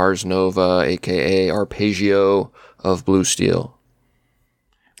Ars Nova, a.k.a. Arpeggio of Blue Steel.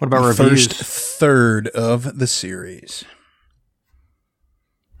 What about the reviews? First third of the series.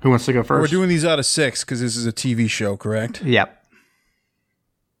 Who wants to go first? We're doing these out of 6 because this is a TV show, correct? Yep.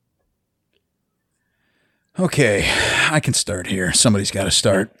 Okay, I can start here. Somebody's got to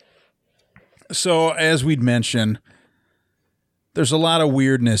start. So, as we'd mentioned, there's a lot of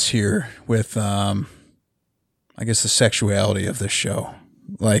weirdness here with, I guess, the sexuality of this show.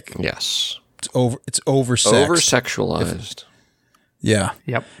 Like, yes, it's over-sexed. Over-sexualized. Yeah.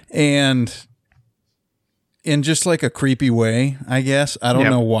 Yep. And in just like a creepy way, I guess. I don't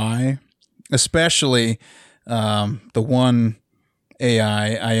know why. Especially the one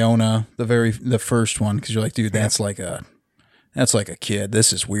AI, Iona, the first one, because you're like, dude, that's like a kid.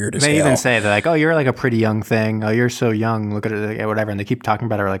 This is weird as hell. They even say that, like, oh, you're like a pretty young thing. Oh, you're so young. Look at it, whatever. And they keep talking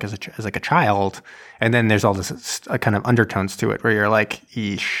about her like as like a child. And then there's all this kind of undertones to it where you're like,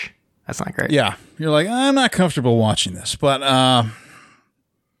 eesh, that's not great. Yeah, you're like, I'm not comfortable watching this. But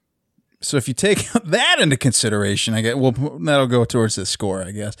so if you take that into consideration, I guess, well, that'll go towards the score, I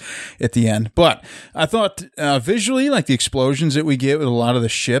guess, at the end. But I thought visually, like the explosions that we get with a lot of the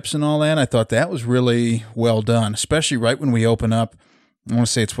ships and all that, I thought that was really well done, especially right when we open up. I want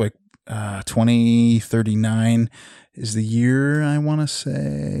to say it's like 2039 is the year, I want to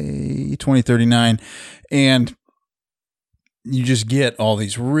say 2039. And you just get all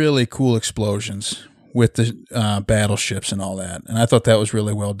these really cool explosions with the battleships and all that. And I thought that was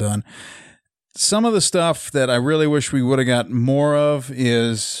really well done. Some of the stuff that I really wish we would have got more of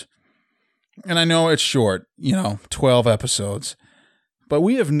is, and I know it's short, 12 episodes, but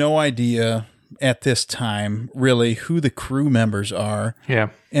we have no idea at this time really who the crew members are. Yeah.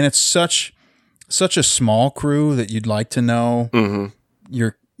 And it's such a small crew that you'd like to know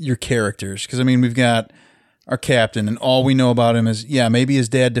your characters. Because, I mean, we've got our captain, and all we know about him is, maybe his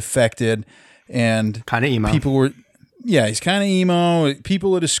dad defected, and kind of emo. People were, he's kind of emo.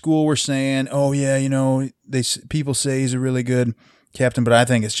 People at his school were saying, oh yeah, people say he's a really good captain, but I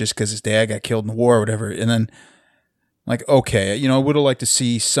think it's just because his dad got killed in the war or whatever. And then, like, okay, I would have liked to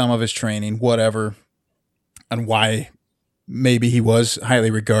see some of his training, whatever, and why maybe he was highly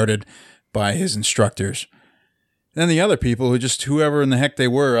regarded by his instructors. Then the other people who just whoever in the heck they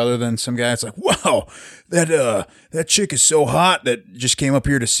were, other than some guy that's like, wow, that chick is so hot that just came up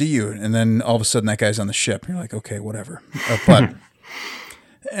here to see you. And then all of a sudden that guy's on the ship. You're like, okay, whatever. But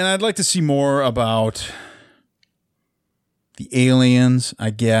and I'd like to see more about the aliens,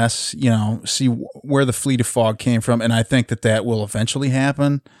 I guess, see where the fleet of fog came from. And I think that will eventually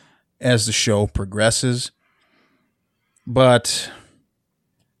happen as the show progresses. But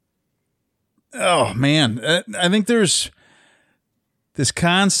oh man, I think there's this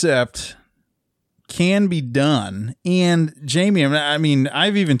concept can be done. And Jamie, I mean,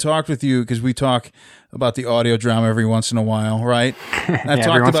 I've even talked with you because we talk about the audio drama every once in a while, right? I've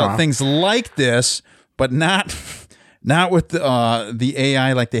talked about things like this, but not with the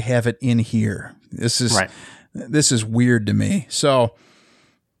AI like they have it in here. This is weird to me. So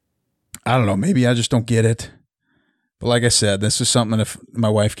I don't know. Maybe I just don't get it. But like I said, this is something that if my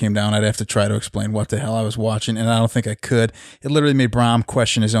wife came down, I'd have to try to explain what the hell I was watching, and I don't think I could. It literally made Brom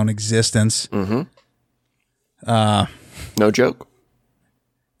question his own existence. Mm-hmm. No joke.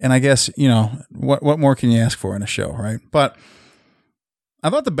 And I guess, what more can you ask for in a show, right? But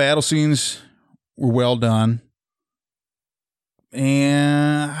I thought the battle scenes were well done.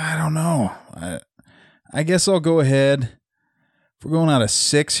 And I don't know. I guess I'll go ahead. If we're going out of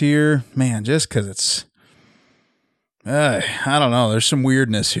 6 here, man, just because it's... I don't know. There's some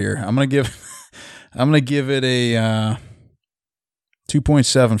weirdness here. I'm gonna give it a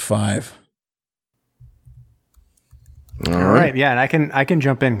 2.75. All right. Yeah, and I can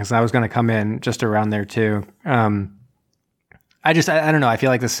jump in because I was going to come in just around there too. I don't know. I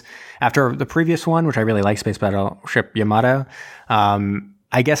feel like this after the previous one, which I really like, Space Battleship Yamato.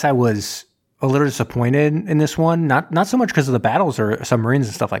 I guess I was a little disappointed in this one. Not so much because of the battles or submarines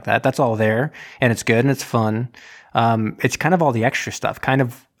and stuff like that. That's all there, and it's good and it's fun. It's kind of all the extra stuff, kind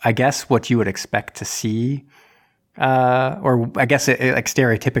of, I guess, what you would expect to see, or I guess like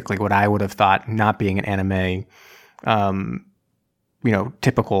stereotypically what I would have thought, not being an anime,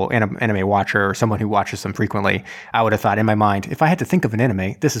 typical anime watcher or someone who watches them frequently. I would have thought in my mind, if I had to think of an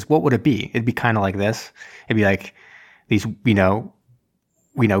anime, what would it be? It'd be kind of like this. It'd be like these,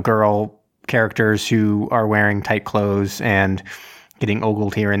 girl characters who are wearing tight clothes and getting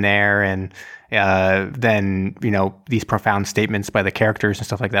ogled here and there, and then these profound statements by the characters and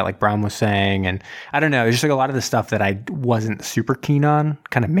stuff like that, like Brom was saying, and I don't know, it's just like a lot of the stuff that I wasn't super keen on,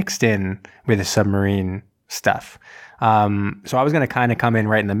 kind of mixed in with the submarine stuff. So I was going to kind of come in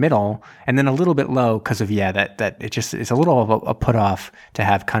right in the middle, and then a little bit low because of that it's a little of a put off to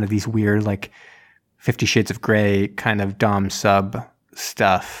have kind of these weird like 50 Shades of Grey kind of dom sub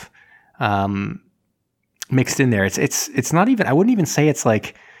stuff mixed in there. It's not even, I wouldn't even say it's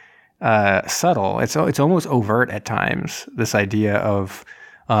like subtle. It's almost overt at times, this idea of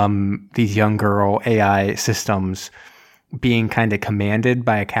these young girl AI systems being kind of commanded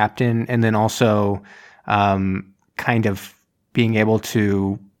by a captain, and then also kind of being able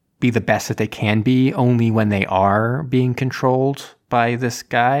to be the best that they can be only when they are being controlled by this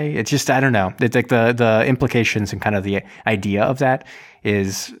guy. It's just, I don't know. It's like the implications and kind of the idea of that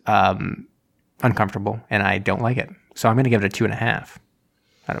is uncomfortable, and I don't like it. So I'm going to give it a 2.5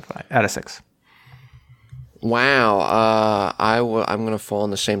 out of 6. Wow. I'm going to fall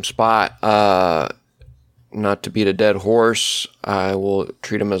in the same spot. Not to beat a dead horse, I will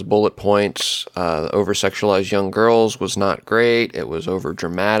treat them as bullet points. Over-sexualized young girls was not great. It was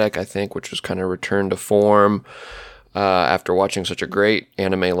over-dramatic, I think, which was kind of return to form. After watching such a great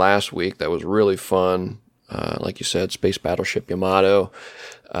anime last week that was really fun, like you said, Space Battleship Yamato.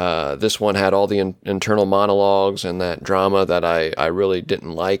 This one had all the internal monologues and that drama that I really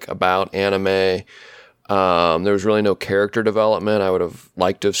didn't like about anime. There was really no character development. I would have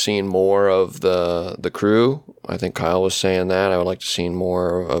liked to have seen more of the crew. I think Kyle was saying that. I would like to see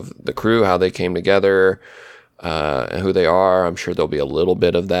more of the crew, how they came together, and who they are. I'm sure there'll be a little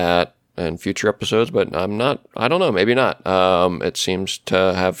bit of that in future episodes, but I don't know, maybe not. It seems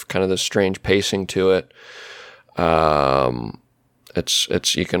to have kind of this strange pacing to it.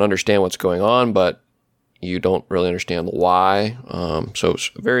 It's you can understand what's going on, but you don't really understand the why. So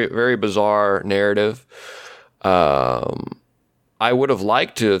it's a very, very bizarre narrative. I would have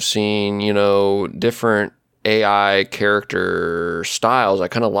liked to have seen, different AI character styles. I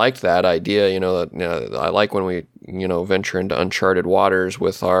kind of liked that idea, I like when we, venture into uncharted waters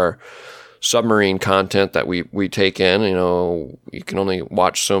with our submarine content that we take in. You can only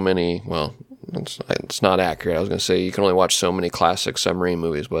watch so many, well, it's not accurate. I was going to say you can only watch so many classic submarine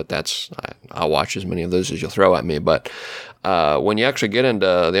movies, but I'll watch as many of those as you'll throw at me. But when you actually get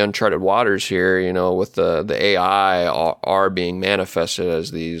into the uncharted waters here, with the AI are being manifested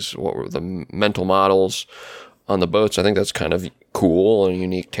as these, what were the mental models on the boats, I think that's kind of cool and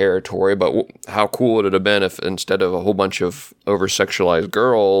unique territory. But how cool would it have been if instead of a whole bunch of over-sexualized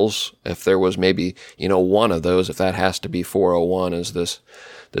girls, if there was maybe, one of those, if that has to be 401 as this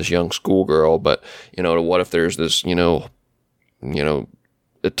young schoolgirl, but what if there's this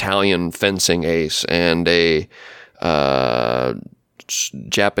Italian fencing ace and a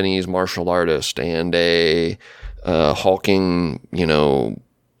Japanese martial artist and a hulking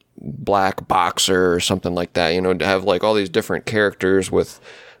black boxer or something like that, to have like all these different characters with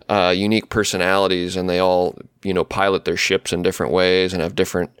unique personalities, and they all pilot their ships in different ways and have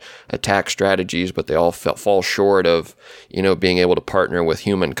different attack strategies, but they all fall short of being able to partner with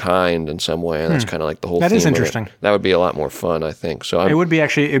humankind in some way, and that's kind of like the whole thing. That is interesting. That would be a lot more fun, I think. So it'd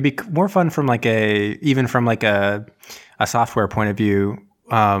be more fun from a software point of view.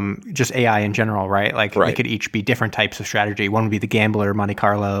 Just AI in general, right? Like They could each be different types of strategy. One would be the gambler, Monte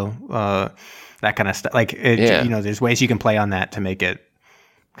Carlo, that kind of stuff. Like there's ways you can play on that to make it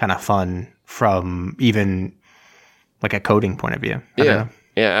kind of fun from even like a coding point of view. Yeah,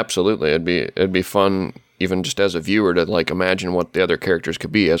 absolutely. It'd be fun even just as a viewer to like imagine what the other characters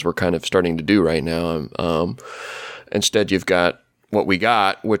could be, as we're kind of starting to do right now. Instead, you've got what we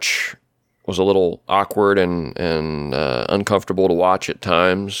got, which was a little awkward and uncomfortable to watch at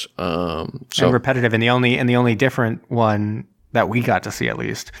times. And repetitive. And the only different one that we got to see, at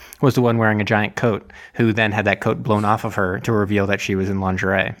least, was the one wearing a giant coat, who then had that coat blown off of her to reveal that she was in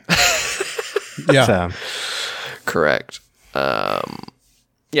lingerie. Yeah. So. Correct.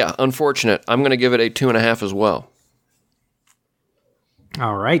 Unfortunate. I'm going to give it a 2.5 as well.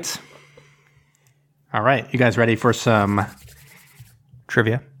 All right. You guys ready for some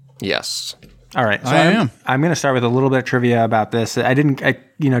trivia? Yes. All right. So I am. I'm going to start with a little bit of trivia about this. I didn't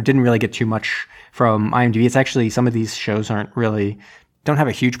really get too much from IMDb. It's actually, some of these shows don't have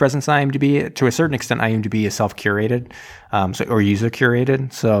a huge presence on IMDb. To a certain extent, IMDb is self-curated, or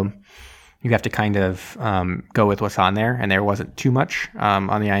user-curated. So you have to kind of go with what's on there, and there wasn't too much on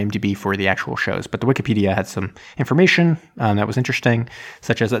the IMDb for the actual shows. But the Wikipedia had some information that was interesting,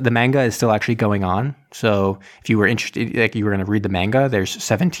 such as that the manga is still actually going on. So if you were interested, like you were going to read the manga, there's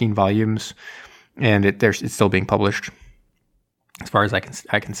 17 volumes, and it's still being published. as far as I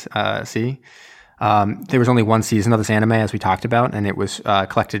can see. There was only one season of this anime, as we talked about, and it was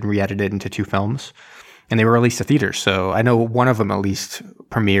collected and re-edited into 2 films. And they were released to theaters. So I know one of them at least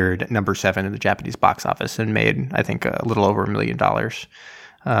premiered at number 7 in the Japanese box office and made, I think, a little over $1 million.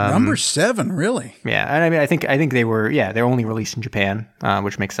 Number 7, really? Yeah. And I mean, I think they're only released in Japan,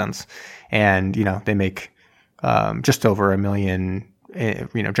 which makes sense. And, they make just over $1 million,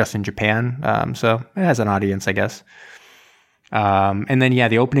 just in Japan. So it has an audience, I guess. And then,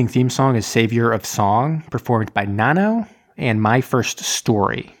 the opening theme song is Savior of Song, performed by Nano and My First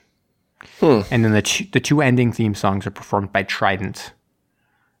Story. And then the 2 ending theme songs are performed by Trident.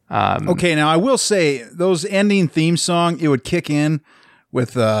 Okay, now I will say, those ending theme song, it would kick in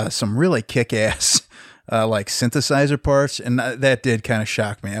with some really kick-ass like synthesizer parts, and that did kind of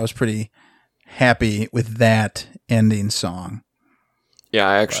shock me. I was pretty happy with that ending song. Yeah,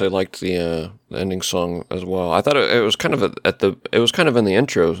 I actually liked the ending song as well. I thought it was kind of it was kind of in the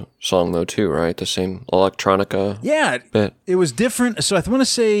intro song though too, right? The same electronica. bit. It was different. So I want to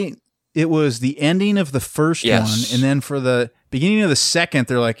say it was the ending of the first one, and then for the beginning of the second,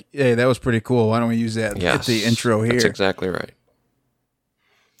 they're like, "Hey, that was pretty cool. Why don't we use that at the intro here?" That's exactly right.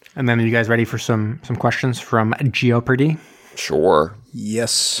 And then, are you guys ready for some questions from Jeopardy? Sure.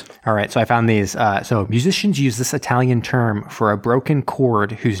 Yes. All right, so I found these. So musicians use this Italian term for a broken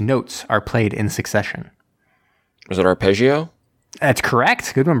chord whose notes are played in succession. Is it arpeggio? That's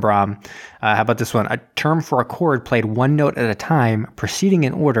correct. Good one, Bram. How about this one? A term for a chord played one note at a time, proceeding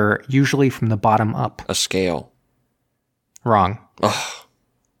in order, usually from the bottom up. A scale. Wrong. Ugh.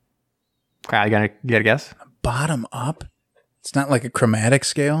 Kyle, you got a guess? Bottom up? It's not like a chromatic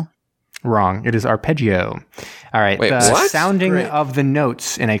scale? Wrong. It is arpeggio. All right. Wait, the what? sounding of the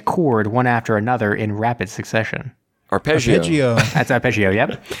notes in a chord one after another in rapid succession. Arpeggio. That's arpeggio,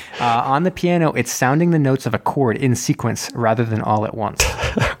 yep. On the piano, it's sounding the notes of a chord in sequence rather than all at once.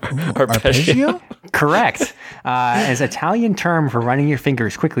 Arpeggio? Correct. As Italian term for running your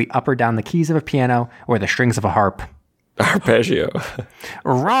fingers quickly up or down the keys of a piano or the strings of a harp. Arpeggio.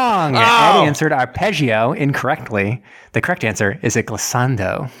 Wrong. Oh. Ed answered arpeggio incorrectly. The correct answer is a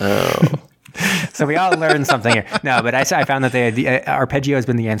glissando. Oh. So we all learned something here. No, but I found that the arpeggio has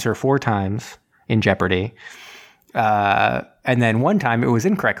been the answer 4 times in Jeopardy. And then one time it was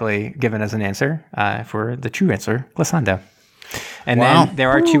incorrectly given as an answer for the true answer, glissando. And then there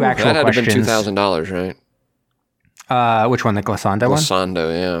are 2 actual that had questions. That been $2,000, right? Which one, the glissando one?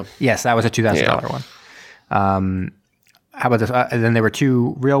 Glissando, yeah. Yes, that was a $2,000 one. How about this? Then there were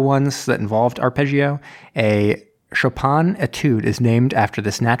 2 real ones that involved arpeggio. A Chopin etude is named after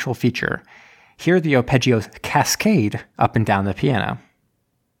this natural feature. Here the arpeggios cascade up and down the piano.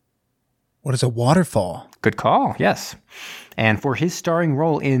 What is a waterfall? Good call, yes. And for his starring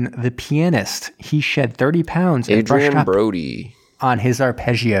role in The Pianist, he shed 30 pounds and brushed Adrian up Brody. on his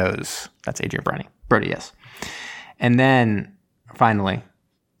arpeggios. That's Adrian Brody, yes. And then, finally,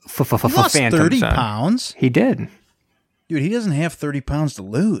 He lost Phantom 30 Zone. pounds? He did. Dude, he doesn't have 30 pounds to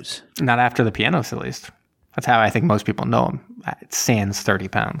lose. Not after The Pianist, at least. That's how I think most people know him. It sans 30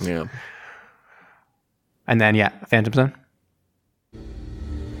 pounds. Yeah. And then, Phantom Zone.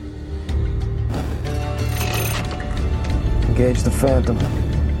 Engage the Phantom.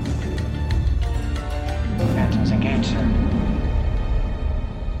 Phantom's engaged, sir.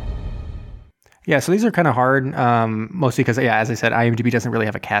 Yeah, so these are kind of hard, mostly because, as I said, IMDb doesn't really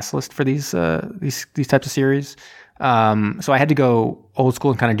have a cast list for these types of series. So I had to go old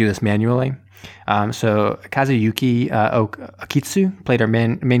school and kind of do this manually. So Kazuyuki Akitsu played our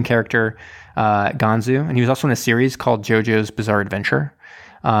main character, Gonzu, and he was also in a series called JoJo's Bizarre Adventure.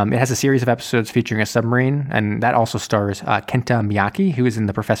 It has a series of episodes featuring a submarine, and that also stars Kenta Miyake, who is in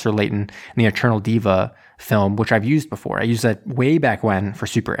the Professor Layton and the Eternal Diva film, which I've used before. I used that way back when for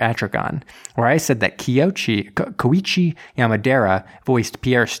Super Atragon, where I said that Koichi Yamadera voiced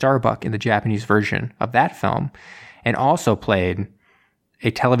Pierre Starbuck in the Japanese version of that film, and also played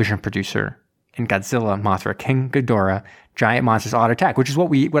a television producer in Godzilla, Mothra, King Ghidorah, Giant Monsters Auto Attack, which is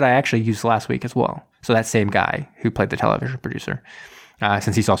what I actually used last week as well. So that same guy who played the television producer.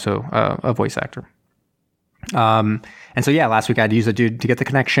 Since he's also a voice actor. And so, last week I had to use a dude to get the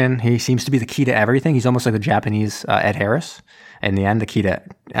connection. He seems to be the key to everything. He's almost like the Japanese Ed Harris. In the end, the key to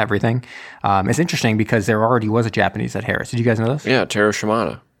everything. It's interesting because there already was a Japanese Ed Harris. Did you guys know this? Yeah, Teru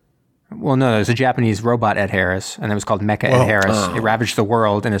Shimada. Well, no, there's a Japanese robot Ed Harris, and it was called Mecha Ed Harris. Oh. It ravaged the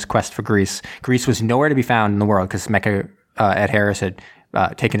world in his quest for Greece. Greece was nowhere to be found in the world because Mecha Ed Harris had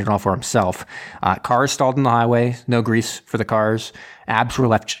taken it all for himself. Cars stalled on the highway, no grease for the cars. Abs were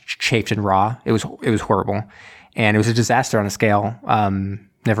left chafed and raw. It was horrible. And it was a disaster on a scale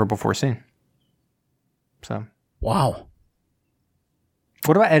never before seen. So. Wow.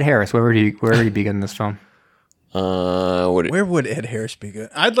 What about Ed Harris? Where would he be good in this film? Where would Ed Harris be good?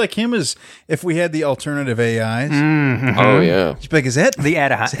 I'd like him as if we had the alternative AIs. Mm-hmm. Oh yeah. He's like, is that The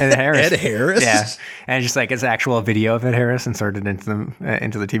Ed Harris. Ed Harris? Yeah, and just like it's actual video of Ed Harris inserted into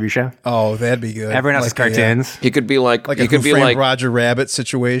the TV show. Oh, that'd be good. Everyone else's cartoons. He could be like Like he a could Who be Framed like Roger Rabbit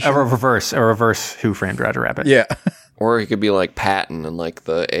situation. A reverse Who Framed Roger Rabbit. Yeah. or he could be like Patton, and like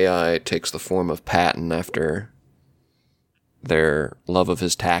the AI takes the form of Patton after their love of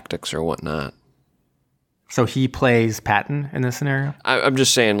his tactics or whatnot. So he plays Patton in this scenario? I'm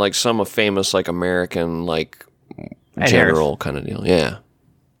just saying, like some famous like American like Ed general Harris. kind of deal. Yeah.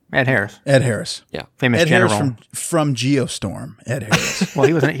 Ed Harris. Ed Harris. Yeah. Famous Ed general. Harris from Geostorm. Ed Harris. Well,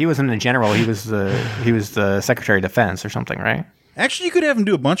 he wasn't a general. He was the Secretary of Defense or something, right? Actually, you could have him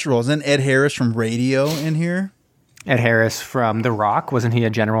do a bunch of roles. Then Ed Harris from Radio in here. Ed Harris from The Rock, wasn't he a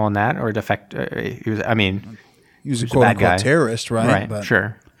general in that or a defect? He was. I mean, He was a He's a bad quote-unquote guy. terrorist, right? right? But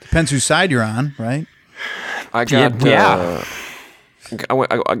Sure. depends whose side you're on, right? I got Yeah.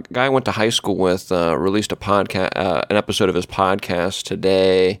 a guy I went to high school with released a podcast, an episode of his podcast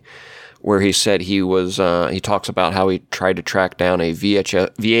today, where he said he talks about how he tried to track down a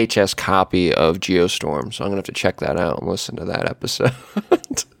VHS copy of Geostorm. So I'm gonna have to check that out and listen to that episode.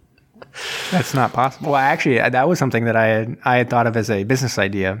 That's not possible. Well, actually, that was something that I had thought of as a business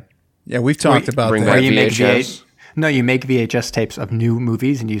idea. Yeah, we've talked about bring that. back Where you make VHS? you make VHS tapes of new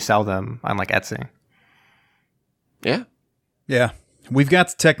movies and you sell them on like Etsy. Yeah, Yeah, we've got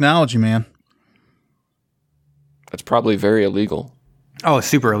the technology, man. that's probably very illegal. Oh, it's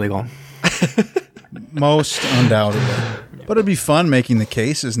super illegal. Most undoubtedly. But it'd be fun making the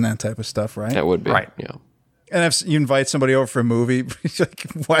cases and that type of stuff, right? That would be Right. Yeah. And if you invite somebody over for a movie, it's like,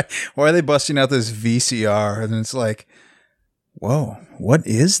 why are they busting out this VCR? And it's like, whoa, what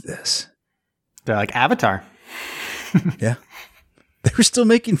is this? They're like Avatar. Yeah. They were still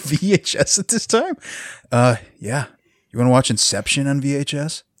making VHS at this time? Yeah. You want to watch Inception on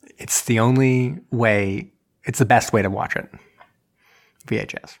VHS? It's the only way. It's the best way to watch it.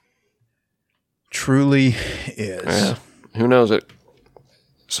 VHS. Truly is. Yeah. Who knows?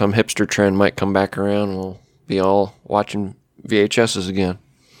 Some hipster trend might come back around. We'll be all watching VHSs again.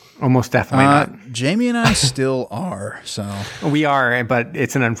 Almost definitely not. Jamie and I still are, so We are, but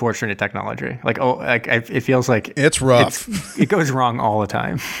it's an unfortunate technology. It feels like it's rough. it goes wrong all the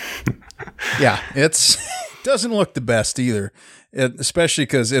time. Yeah, it doesn't look the best either, especially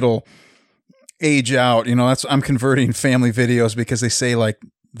because it'll age out. You know, I'm converting family videos because they say like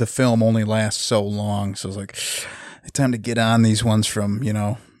the film only lasts so long. So it's like it's time to get on these ones from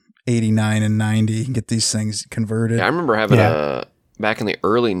 89 and 90 and get these things converted. Yeah, I remember having back in the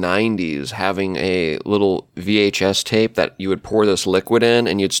early 90s, having a little VHS tape that you would pour this liquid in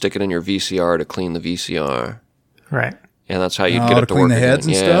and you'd stick it in your VCR to clean the VCR. Right. And that's how you'd get it to clean work the heads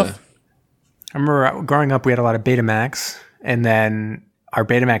again. and stuff. I remember growing up, we had a lot of Betamax, and then our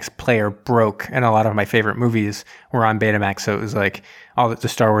Betamax player broke, and a lot of my favorite movies were on Betamax. So it was like all the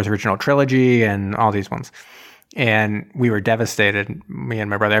Star Wars original trilogy and all these ones. And we were devastated, me and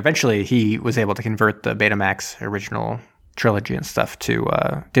my brother. Eventually, he was able to convert the Betamax original trilogy and stuff to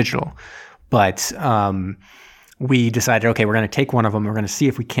digital. But we decided, okay, we're going to take one of them. We're going to see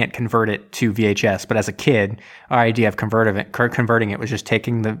if we can't convert it to VHS. But as a kid, our idea of converting it was just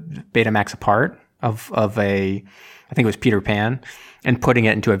taking the Betamax apart of I think it was Peter Pan, and putting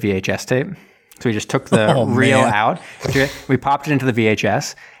it into a VHS tape. So we just took the reel out. We popped it into the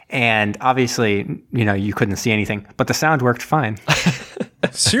VHS. And obviously, you couldn't see anything, but the sound worked fine.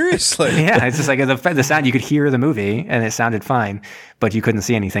 Seriously? Yeah, it's just like the sound, you could hear the movie and it sounded fine, but you couldn't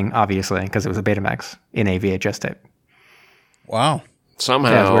see anything, obviously, because it was a Betamax in a VHS tape. Wow.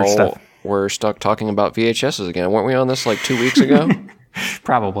 Somehow weird stuff. we're stuck talking about VHSs again. Weren't we on this like 2 weeks ago?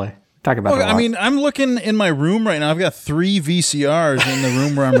 Probably. Talk about it a lot. I mean, I'm looking in my room right now. I've got 3 VCRs in the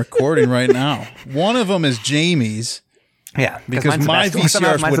room where I'm recording right now. One of them is Jamie's. yeah, Because mine's the my best.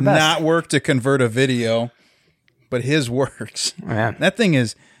 Somehow VCRs mine's would the best. not work to convert a video, but his works. Yeah. That thing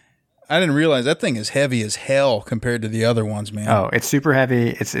is, I didn't realize that thing is heavy as hell compared to the other ones, man. Oh, it's super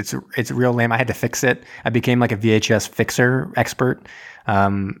heavy. It's real lame. I had to fix it. I became like a VHS fixer expert,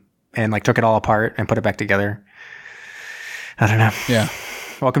 and like took it all apart and put it back together. I don't know. Yeah.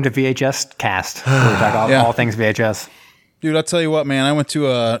 Welcome to VHS Cast. Where we talk all things VHS. Dude, I'll tell you what, man. I went to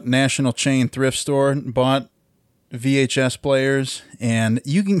a national chain thrift store and bought VHS players, and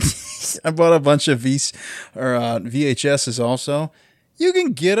you can I bought a bunch of VHSs also. You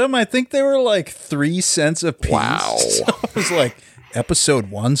can get them. I think they were like 3 cents a piece. Wow. So it was like episode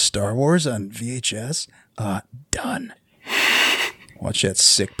 1 Star Wars on VHS. Done. Watch that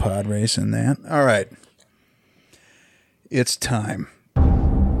sick pod race in that. All right. It's time.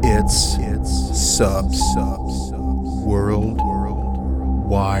 It's Subs Worldwide.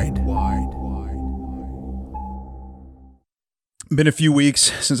 Been a few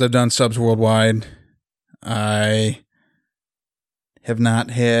weeks since I've done Subs Worldwide. I have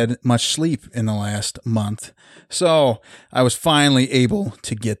not had much sleep in the last month. So I was finally able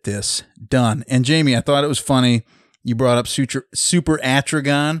to get this done. And Jamie, I thought it was funny you brought up Super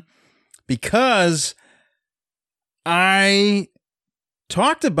Atragon because I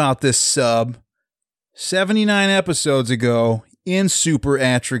talked about this sub 79 episodes ago in Super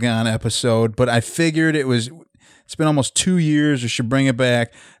Atragon episode, but I figured it's been almost 2 years. I should bring it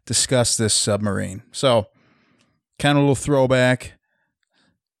back, discuss this submarine. So kind of a little throwback,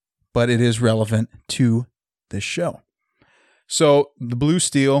 but it is relevant to this show. So the Blue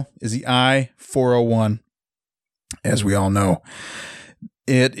Steel is the I-401, as we all know.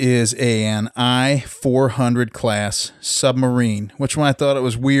 It is an I-400 class submarine, which when I thought it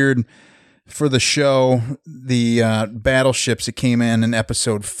was weird for the show, the battleships that came in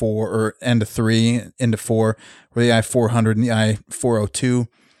episode 4 or end of 3 into 4 were the I-400 and the I-402,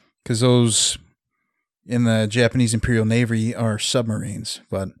 because those in the Japanese Imperial Navy are submarines,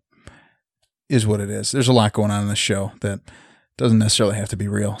 but is what it is. There's a lot going on in this show that doesn't necessarily have to be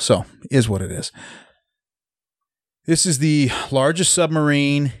real, so is what it is. This is the largest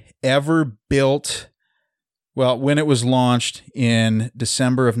submarine ever built. Well, when it was launched in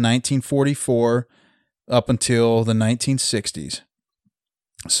December of 1944 up until the 1960s.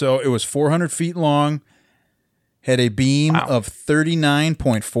 So it was 400 feet long, had a beam of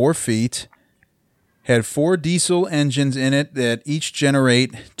 39.4 feet, had 4 diesel engines in it that each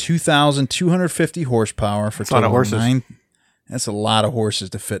generate 2,250 horsepower for a lot of horses. That's a lot of horses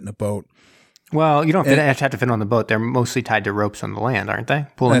to fit in a boat. Well, you don't have to fit on the boat. They're mostly tied to ropes on the land, aren't they?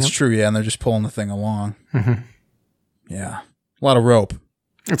 That's true, yeah, and they're just pulling the thing along. Mm-hmm. Yeah, a lot of rope.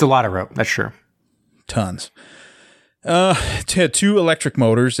 It's a lot of rope, that's true. Tons. It had 2 electric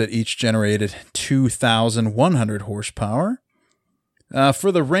motors that each generated 2,100 horsepower.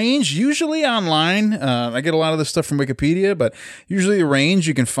 For the range, usually online, I get a lot of this stuff from Wikipedia, but usually the range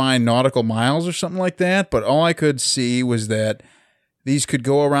you can find nautical miles or something like that, but all I could see was that these could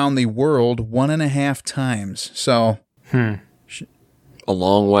go around the world 1.5 times. So, a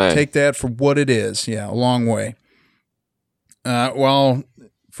long way. Take that for what it is. Yeah, a long way. Well,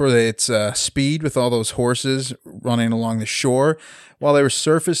 for its speed with all those horses running along the shore, while they were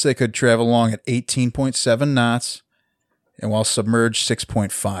surface, they could travel along at 18.7 knots, and while submerged,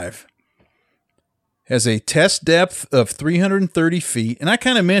 6.5. Has a test depth of 330 feet. And I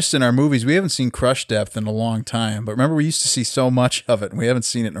kind of missed in our movies, we haven't seen crush depth in a long time. But remember, we used to see so much of it, and we haven't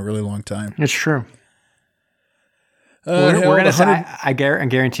seen it in a really long time. It's true. We're going to say, I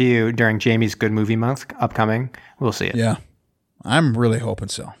guarantee you, during Jamie's Good Movie Month upcoming, we'll see it. Yeah, I'm really hoping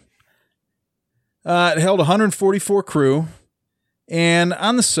so. It held 144 crew. And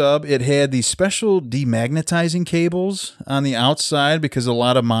on the sub, it had these special demagnetizing cables on the outside because a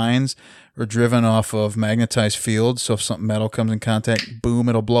lot of mines are driven off of magnetized fields. So if something metal comes in contact, boom,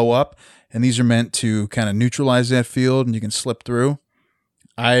 it'll blow up. And these are meant to kind of neutralize that field and you can slip through.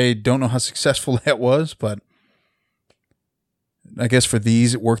 I don't know how successful that was, but I guess for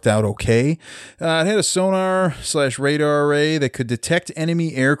these, it worked out okay. It had a sonar/radar array that could detect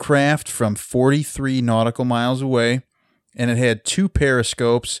enemy aircraft from 43 nautical miles away. And it had 2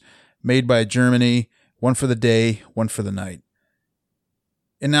 periscopes made by Germany, one for the day, one for the night.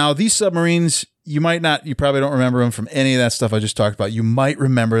 And now these submarines, you probably don't remember them from any of that stuff I just talked about. You might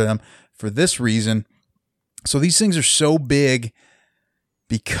remember them for this reason. So these things are so big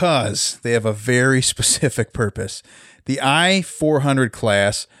because they have a very specific purpose. The I-400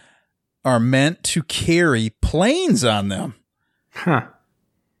 class are meant to carry planes on them. Huh.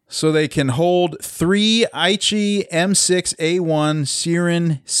 So they can hold 3 Aichi M6A1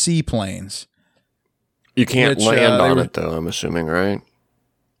 Siren seaplanes. You can't land on it, though, I'm assuming, right?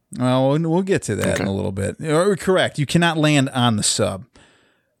 Well, we'll get to that in a little bit. Correct. You cannot land on the sub.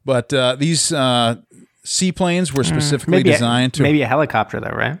 But these seaplanes were specifically designed to... Maybe a helicopter, though,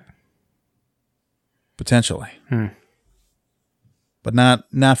 right? Potentially. But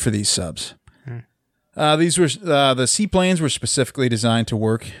not for these subs. These were the seaplanes were specifically designed to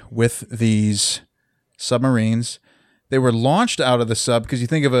work with these submarines. They were launched out of the sub because you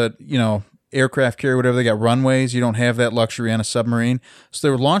think of a aircraft carrier, whatever, they got runways. You don't have that luxury on a submarine, so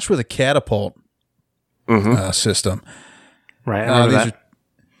they were launched with a catapult system. Right. I remember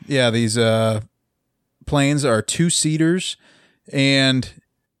that. These planes are 2-seaters, and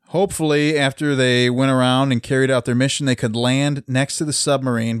hopefully, after they went around and carried out their mission, they could land next to the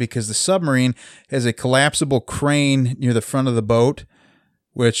submarine because the submarine has a collapsible crane near the front of the boat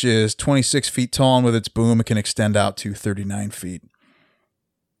which is 26 feet tall, and with its boom, it can extend out to 39 feet.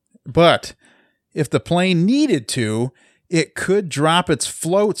 But if the plane needed to, it could drop its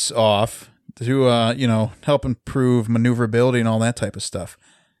floats off to, help improve maneuverability and all that type of stuff.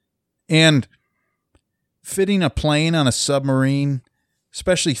 And fitting a plane on a submarine,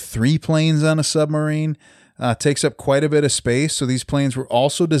 especially 3 planes on a submarine, takes up quite a bit of space. So these planes were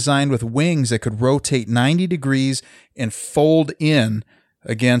also designed with wings that could rotate 90 degrees and fold in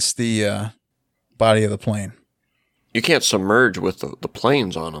against the body of the plane. You can't submerge with the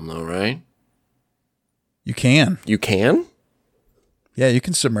planes on them, though, right? You can. You can? Yeah, you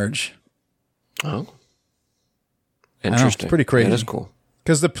can submerge. Oh. Interesting. It's pretty crazy. That is cool.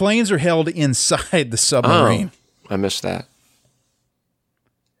 Because the planes are held inside the submarine. Oh, I missed that.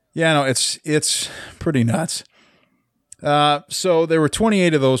 Yeah, no, it's pretty nuts. So there were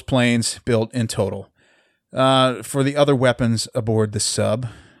 28 of those planes built in total. For the other weapons aboard the sub,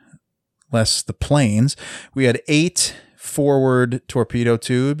 less the planes, we had 8 forward torpedo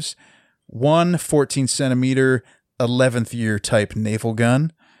tubes, 1 14-centimeter 11th year type naval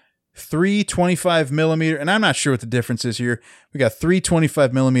gun, 3 25mm, and I'm not sure what the difference is here. We got 3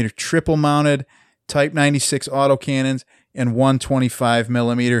 25mm triple mounted Type 96 autocannons and 1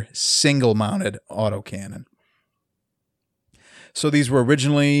 25mm single mounted autocannon. So these were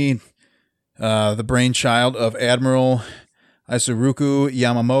originally the brainchild of Admiral Isoroku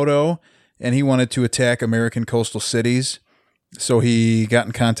Yamamoto, and he wanted to attack American coastal cities. So he got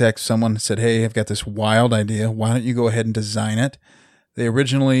in contact with someone and said, hey, I've got this wild idea. Why don't you go ahead and design it? They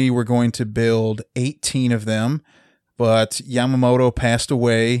originally were going to build 18 of them, but Yamamoto passed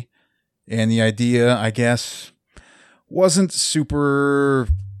away, and the idea, I guess, wasn't super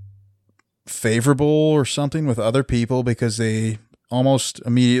favorable or something with other people because they almost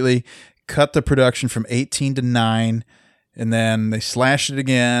immediately cut the production from 18 to 9, and then they slashed it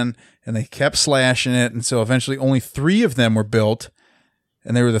again, and they kept slashing it, and so eventually only 3 of them were built,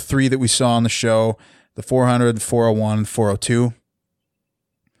 and they were the 3 that we saw on the show, the 400, the 401, and 402.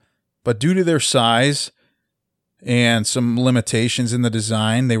 But due to their size and some limitations in the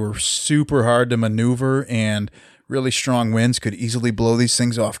design, they were super hard to maneuver, and really strong winds could easily blow these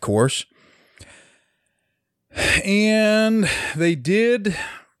things off course. And they did,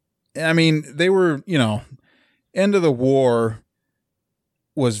 they were, end of the war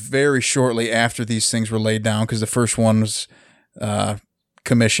was very shortly after these things were laid down, because the first one was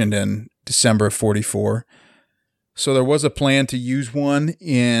commissioned in December of 44. So there was a plan to use one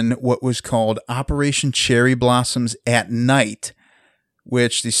in what was called Operation Cherry Blossoms at Night,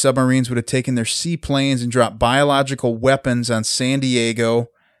 which the submarines would have taken their seaplanes and dropped biological weapons on San Diego,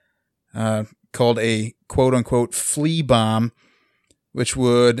 called a quote-unquote flea bomb, which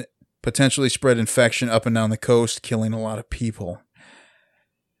would potentially spread infection up and down the coast, killing a lot of people.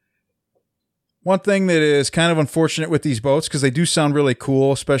 One thing that is kind of unfortunate with these boats, because they do sound really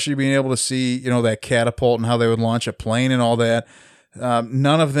cool, especially being able to see, that catapult and how they would launch a plane and all that.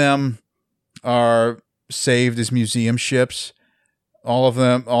 None of them are saved as museum ships.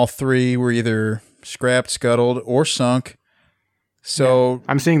 All 3 were either scrapped, scuttled, or sunk. So yeah,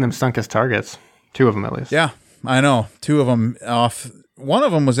 I'm seeing them sunk as targets. 2 of them at least. Yeah, I know. 2 of them off. One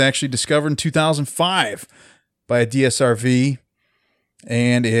of them was actually discovered in 2005 by a DSRV,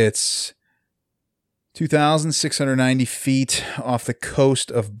 and it's 2,690 feet off the coast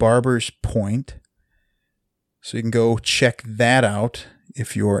of Barbers Point. So you can go check that out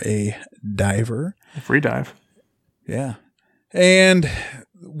if you're a diver. Free dive. Yeah. And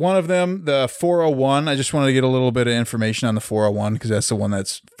one of them, the 401, I just wanted to get a little bit of information on the 401 because that's the one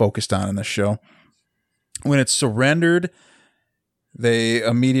that's focused on in the show. When it surrendered, they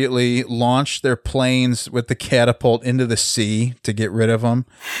immediately launched their planes with the catapult into the sea to get rid of them.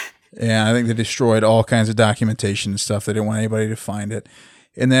 And I think they destroyed all kinds of documentation and stuff. They didn't want anybody to find it.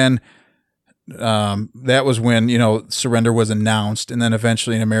 And then that was when, surrender was announced. And then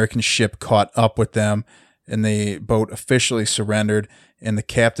eventually an American ship caught up with them, and the boat officially surrendered. And the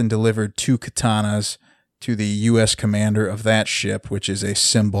captain delivered 2 katanas to the U.S. commander of that ship, which is a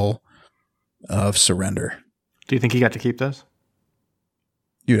symbol of surrender. Do you think he got to keep those?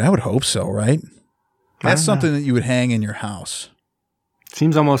 Dude, I would hope so, right? That's something that you would hang in your house.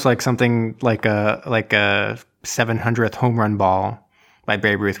 Seems almost like something like a 700th home run ball by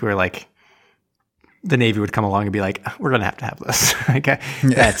Babe Ruth, where like the Navy would come along and be like, "We're gonna have to have this. Okay,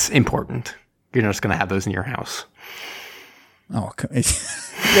 that's important. You're just gonna have those in your house." Oh,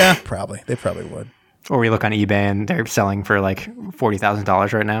 yeah, probably. They probably would. Or we look on eBay and they're selling for like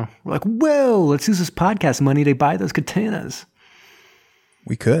 $40,000 right now. We're like, "Whoa, let's use this podcast money to buy those katanas."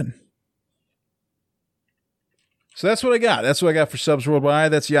 We could. So that's what I got. That's what I got for Subs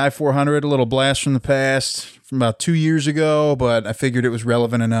Worldwide. That's the i400, a little blast from the past from about 2 years ago, but I figured it was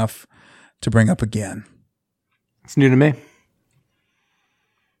relevant enough to bring up again. It's new to me.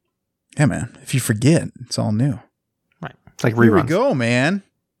 Yeah, man. If you forget, it's all new. Right. It's like reruns. Here we go, man.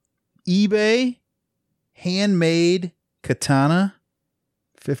 eBay handmade katana,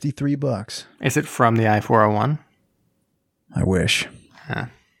 $53. Is it from the i401? I wish.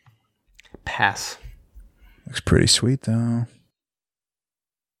 Pass. Looks pretty sweet, though.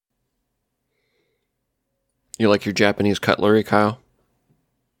 You like your Japanese cutlery, Kyle?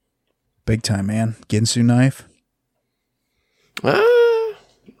 Big time, man. Ginsu knife. I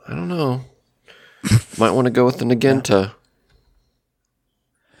don't know. Might want to go with the Nagenta.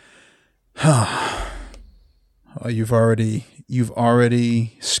 Oh, you've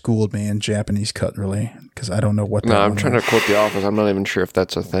already schooled me in Japanese cutlery because I don't know what that No, I'm one trying is. to quote the office. I'm not even sure if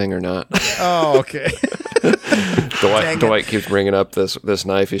that's a thing or not. Oh, okay. Dwight keeps bringing up this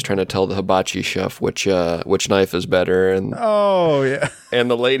knife. He's trying to tell the hibachi chef which knife is better, and Oh, yeah. and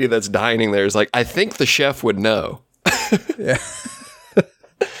the lady that's dining there is like, I think the chef would know. Yeah.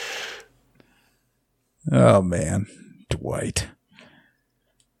 Oh, man. Dwight.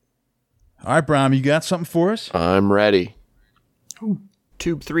 All right, Brom, you got something for us? I'm ready.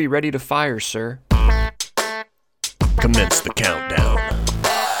 Tube 3 ready to fire, sir. Commence the countdown.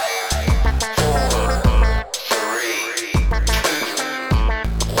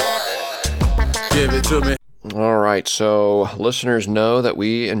 Give it to me. All right, so listeners know that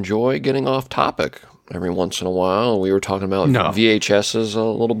we enjoy getting off topic every once in a while. We were talking about VHSs a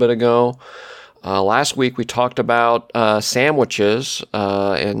little bit ago. Last week we talked about sandwiches,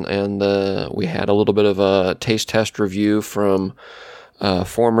 and we had a little bit of a taste test review from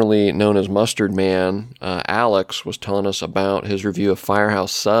formerly known as Mustard Man. Alex was telling us about his review of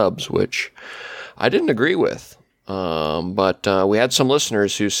Firehouse Subs, which I didn't agree with. But we had some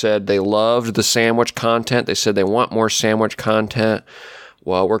listeners who said they loved the sandwich content. They said they want more sandwich content.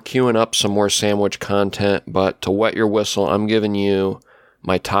 Well, we're queuing up some more sandwich content, but to wet your whistle, I'm giving you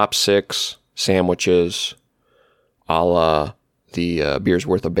my top 6 sandwiches, a la the Beer's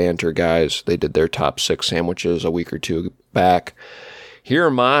Worth of Banter guys. They did their top 6 sandwiches a week or two back. Here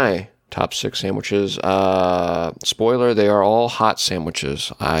are my top 6 sandwiches. Spoiler, they are all hot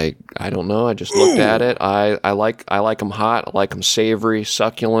sandwiches. I don't know. I just looked at it. I like them hot. I like them savory,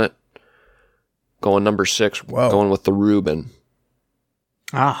 succulent. Going number 6, going with the Reuben.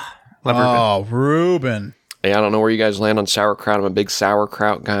 Love Reuben. Oh, Reuben. Hey, I don't know where you guys land on sauerkraut. I'm a big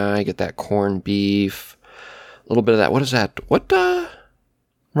sauerkraut guy. Get that corned beef. A little bit of that. What is that? What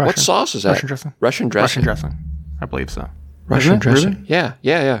sauce is that? Russian dressing. Russian dressing. Russian dressing. I believe so. Russian dressing. Reuben?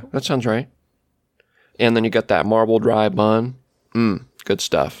 Yeah. That sounds right. And then you got that marble dry bun. Good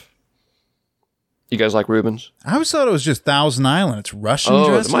stuff. You guys like Reuben's? I always thought it was just Thousand Island. It's Russian Oh,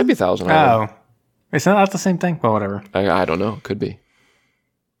 dressing? it might be Thousand Island. Oh. It's not the same thing? Well, whatever. I don't know. Could be.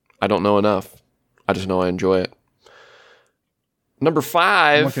 I don't know enough. I just know I enjoy it. Number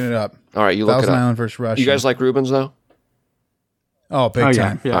 5. I'm looking it up. All right, you look it Thousand up. Island versus Russia. You guys like Reuben's, though? Oh, big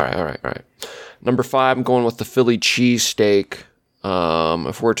time. Yeah. All right. Number 5, I'm going with the Philly cheesesteak.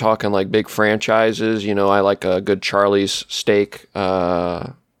 If we're talking like big franchises, I like a good Charlie's steak,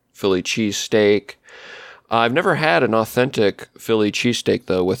 Philly cheesesteak. I've never had an authentic Philly cheesesteak,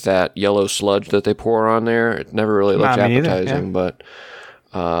 though, with that yellow sludge that they pour on there. It never really looked appetizing, but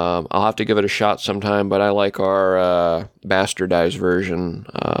I'll have to give it a shot sometime. But I like our bastardized version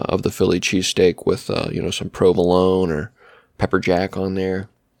of the Philly cheesesteak with, some provolone or pepper jack on there.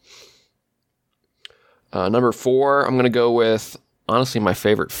 Number 4, I'm going to go with, honestly, my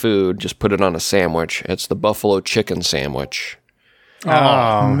favorite food. Just put it on a sandwich. It's the buffalo chicken sandwich.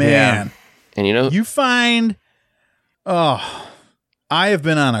 Oh, man. Yeah. And You find... Oh, I have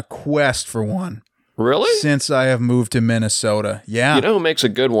been on a quest for one. Really? Since I have moved to Minnesota. Yeah. You know who makes a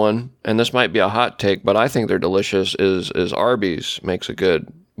good one? And this might be a hot take, but I think they're delicious, is Arby's makes a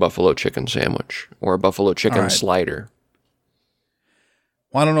good buffalo chicken sandwich or a buffalo chicken slider.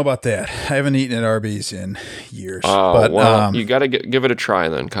 Well, I don't know about that. I haven't eaten at Arby's in years. Oh, but, well, you got to give it a try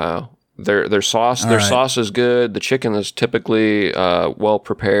then, Kyle. Their sauce sauce is good. The chicken is typically well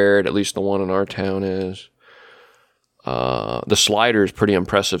prepared. At least the one in our town is. The slider is pretty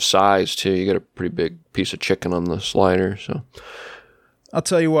impressive size too. You get a pretty big piece of chicken on the slider. So I'll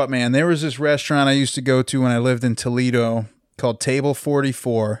tell you what, man. There was this restaurant I used to go to when I lived in Toledo called Table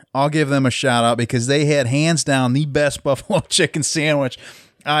 44. I'll give them a shout out because they had hands down the best buffalo chicken sandwich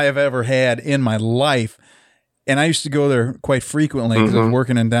I have ever had in my life. And I used to go there quite frequently because I was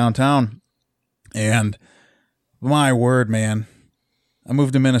working in downtown. And my word, man, I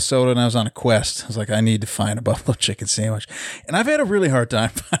moved to Minnesota and I was on a quest. I was like, I need to find a buffalo chicken sandwich. And I've had a really hard time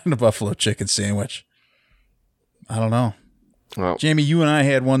finding a buffalo chicken sandwich. I don't know. Well, Jamie, you and I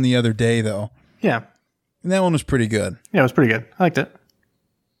had one the other day, though. Yeah. And that one was pretty good. Yeah, it was pretty good. I liked it.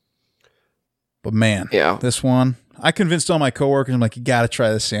 But man, Yeah. this one, I convinced all my coworkers. I'm like, you got to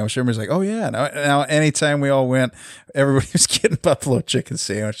try this sandwich. Everybody's like, oh yeah. Now, anytime we all went, everybody was getting buffalo chicken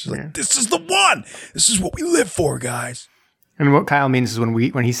sandwiches. Like, this is the one. This is what we live for, guys. And what Kyle means is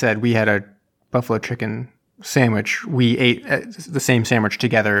when he said we had a buffalo chicken sandwich, we ate the same sandwich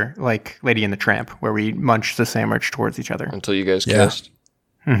together, like Lady and the Tramp, where we munched the sandwich towards each other. until you guys kissed.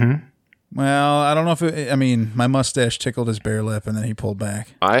 Mm-hmm. Well, I don't know if my mustache tickled his bare lip and then he pulled back.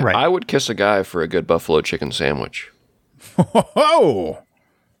 I would kiss a guy for a good buffalo chicken sandwich. Whoa!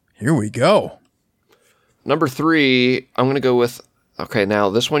 Here we go. Number 3, I'm going to go with, okay, now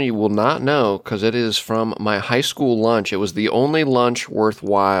this one you will not know because it is from my high school lunch. It was the only lunch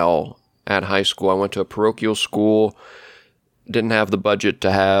worthwhile at high school. I went to a parochial school, didn't have the budget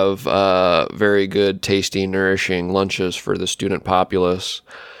to have very good, tasty, nourishing lunches for the student populace.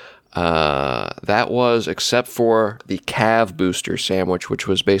 That was, except for the Cav Booster sandwich, which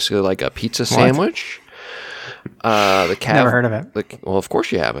was basically like a pizza sandwich. The Cav, Never heard of it. Well, of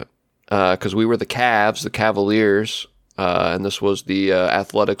course you haven't, because we were the Cavs, the Cavaliers, and this was the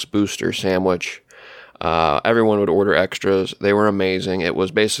Athletics Booster sandwich. Everyone would order extras. They were amazing. It was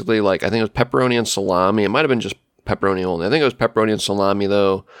basically like, I think it was pepperoni and salami. It might have been just pepperoni only. I think it was pepperoni and salami,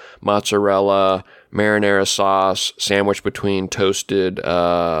 though. Mozzarella, marinara sauce, sandwich between toasted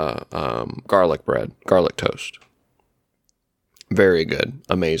garlic bread, garlic toast. Very good.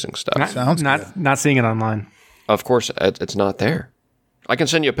 Amazing stuff. Sounds good. Not seeing it online. Of course, it's not there. I can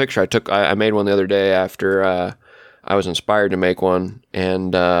send you a picture. I made one the other day after I was inspired to make one,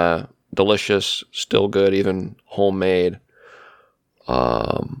 and delicious, still good, even homemade.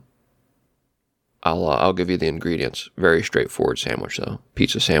 I'll give you the ingredients. Very straightforward sandwich, though.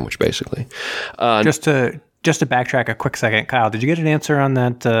 Pizza sandwich, basically. Just to backtrack a quick second, Kyle, did you get an answer on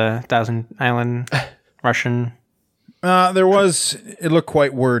that Thousand Island Russian? There was. It looked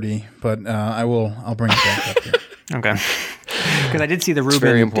quite wordy, but I'll bring it back up here. Okay. Because I did see the Reuben.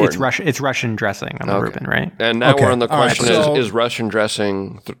 very important. It's Russian dressing on the Reuben, right? And now Okay. we're on the All right, question: so- is Russian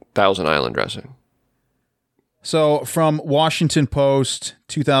dressing Thousand Island dressing? So from Washington Post,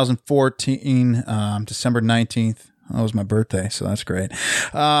 2014, December 19th. That was my birthday, so that's great.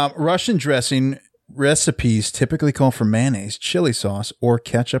 Russian dressing recipes typically call for mayonnaise, chili sauce, or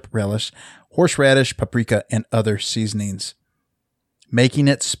ketchup, relish, horseradish, paprika, and other seasonings, making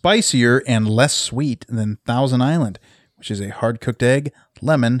it spicier and less sweet than Thousand Island, which is a hard-cooked egg,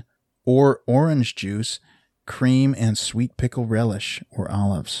 lemon, or orange juice, cream, and sweet pickle relish or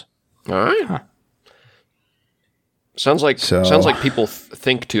olives. All right. Huh. Sounds like So- people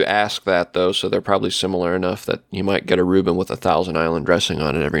think to ask that, though, so they're probably similar enough that you might get a Reuben with a Thousand Island dressing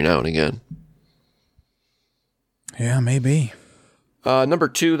on it every now and again. Yeah, maybe. Number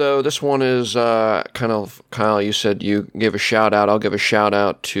 2, though, this one is kind of, Kyle, you said you gave a shout out. I'll give a shout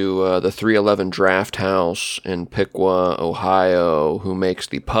out to the 311 Draft House in Piqua, Ohio, who makes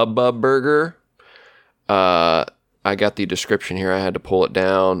the Pub Bub Burger. I got the description here. I had to pull it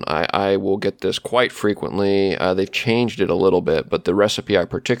down. I will get this quite frequently. They've changed it a little bit, but the recipe I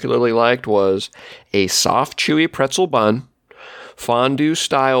particularly liked was a soft, chewy pretzel bun,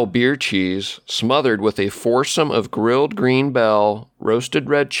 fondue-style beer cheese, smothered with a foursome of grilled green bell, roasted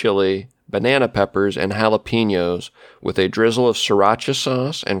red chili, banana peppers, and jalapenos, with a drizzle of sriracha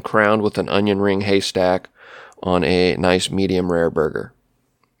sauce and crowned with an onion ring haystack on a nice medium rare burger.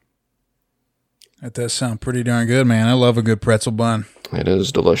 That does sound pretty darn good, man. I love a good pretzel bun. It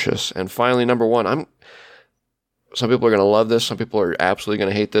is delicious. And finally, number 1, some people are going to love this, some people are absolutely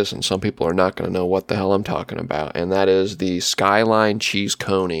going to hate this, and some people are not going to know what the hell I'm talking about. And that is the Skyline Cheese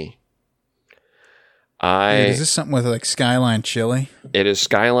Coney. Wait, is this something with like Skyline chili? It is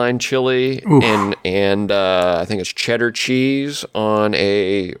Skyline chili and I think it's cheddar cheese on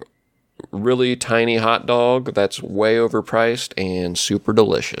a really tiny hot dog that's way overpriced and super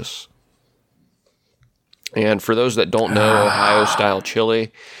delicious. And for those that don't know, Ohio-style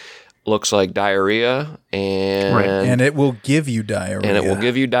chili looks like diarrhea, And it will give you diarrhea. and it will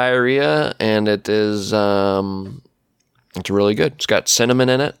give you diarrhea, and it is it's really good. It's got cinnamon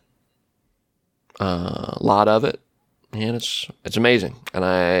in it, a lot of it, and it's amazing, and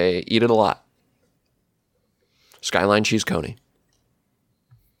I eat it a lot. Skyline Cheese Coney.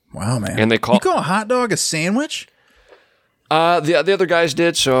 Wow, man. And they call- You call a hot dog a sandwich? The other guys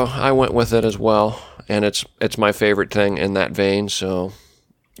did, so I went with it as well, and it's my favorite thing in that vein, so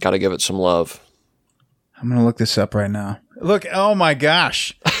got to give it some love. I'm going to look this up right now. Look, oh my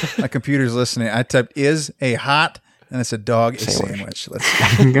gosh. My computer's listening. I typed is a hot, and it said dog a sandwich. Let's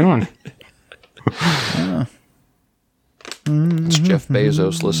see. Good one. It's Jeff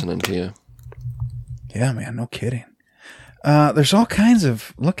Bezos listening to you. Yeah, man, no kidding. There's all kinds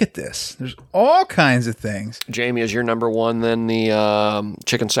of, look at this. There's all kinds of things. Jamie, is your number one then the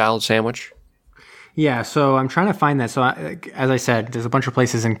chicken salad sandwich? Yeah, so I'm trying to find that. So as I said, there's a bunch of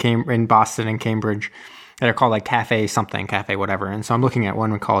places in Boston and Cambridge that are called like Cafe something, Cafe whatever. And so I'm looking at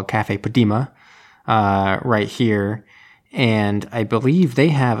one called Cafe Padima right here. And I believe they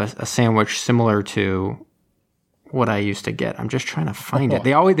have a sandwich similar to what I used to get. I'm just trying to find it.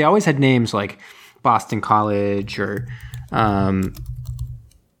 They always had names like Boston College or all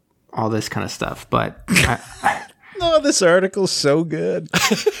this kind of stuff. But oh, this article's so good.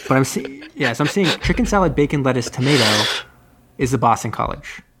 But I'm seeing chicken salad, bacon, lettuce, tomato is the Boston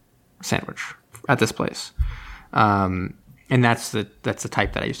College sandwich at this place. And that's the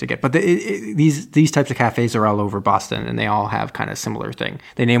type that I used to get. But these types of cafes are all over Boston, and they all have kind of similar thing.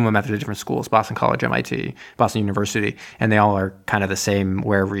 They name them after the different schools: Boston College, MIT, Boston University, and they all are kind of the same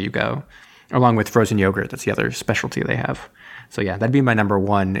wherever you go. Along with frozen yogurt, that's the other specialty they have. So yeah, that'd be my number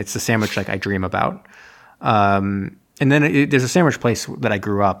one. It's the sandwich like I dream about. And then there's a sandwich place that I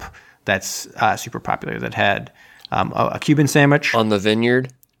grew up that's super popular that had a Cuban sandwich on the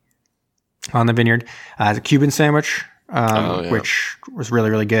Vineyard. A Cuban sandwich. Which was really,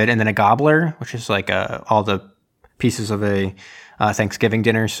 really good. And then a gobbler, which is like all the pieces of a Thanksgiving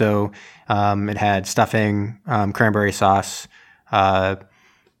dinner. So it had stuffing, cranberry sauce,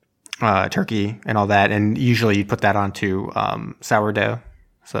 turkey, and all that. And usually you'd put that onto sourdough.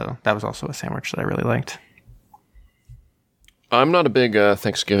 So that was also a sandwich that I really liked. I'm not a big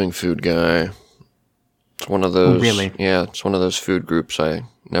Thanksgiving food guy. It's one of those. Really? Yeah, it's one of those food groups I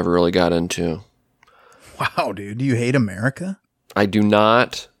never really got into. Wow, dude. Do you hate America? I do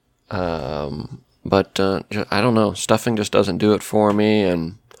not. But I don't know. Stuffing just doesn't do it for me.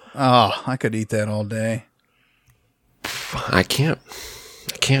 And oh, I could eat that all day. I can't.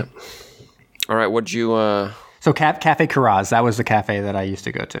 All right, what'd you... So Cafe Carraz, that was the cafe that I used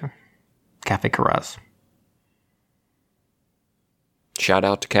to go to. Cafe Carraz. Shout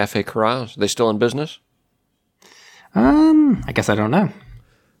out to Cafe Carraz. Are they still in business? I guess I don't know.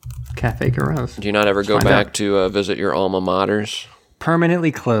 Cafe Carraz. Do you not ever go back to visit your alma maters?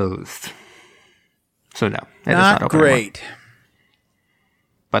 Permanently closed. So no, it is not open great. Anymore.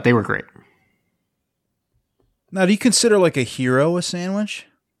 But they were great. Now, do you consider like a hero a sandwich?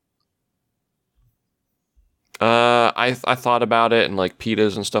 I thought about it and like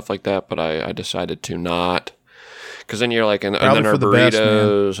pitas and stuff like that, but I decided to not. Because then you're like, and then our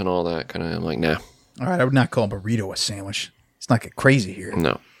burritos and all that kind of. I'm like, nah. All right, I would not call a burrito a sandwich. It's not get crazy here.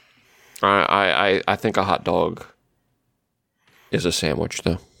 No. I think a hot dog is a sandwich,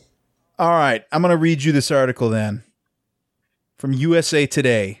 though. All right, I'm going to read you this article then. From USA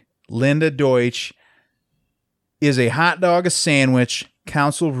Today. Linda Deutsch. Is a hot dog a sandwich?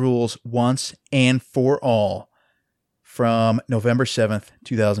 Council rules once and for all. From November 7th,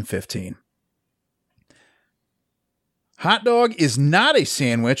 2015. Hot dog is not a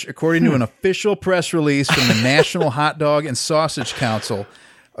sandwich, according to an official press release from the National Hot Dog and Sausage Council.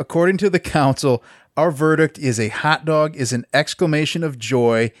 According to the council, our verdict is a hot dog is an exclamation of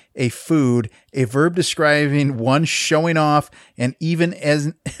joy, a food, a verb describing one showing off, and even as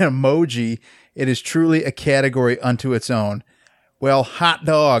an emoji, it is truly a category unto its own. Well, hot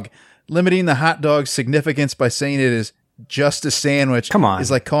dog, limiting the hot dog's significance by saying it is just a sandwich, come on, is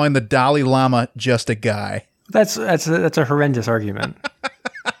like calling the Dalai Lama just a guy. That's a horrendous argument.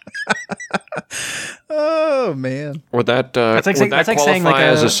 Oh man! Would that qualify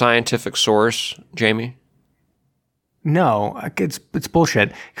as a scientific source, Jamie? No, it's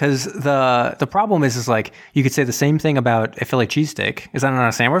bullshit. Because the problem is like you could say the same thing about a Philly cheesesteak. Is that not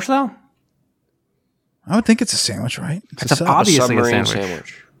a sandwich though? I would think it's a sandwich, right? It's obviously a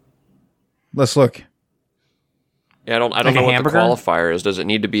sandwich. Let's look. Yeah, I don't like know what hamburger? The qualifier is. Does it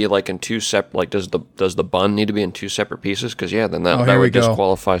need to be like in two separate? Like, does the bun need to be in two separate pieces? Because then that would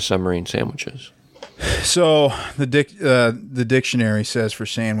disqualify submarine sandwiches. So the dictionary says for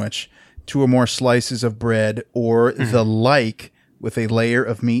sandwich, 2 or more slices of bread or the like with a layer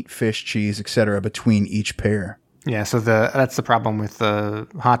of meat, fish, cheese, etc. between each pair. Yeah, so that's the problem with the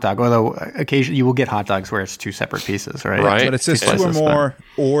hot dog. Although occasionally you will get hot dogs where it's 2 separate pieces, right? Right. But it says 2 or more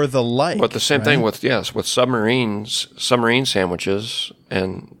or the like. But the same thing with submarine sandwiches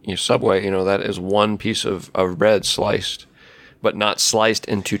and Subway, that is one piece of bread sliced, but not sliced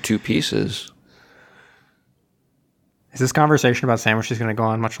into 2 pieces. Is this conversation about sandwiches going to go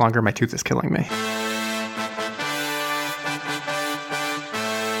on much longer? My tooth is killing me.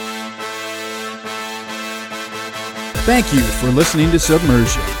 Thank you for listening to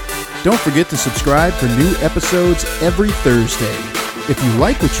Submersion. Don't forget to subscribe for new episodes every Thursday. If you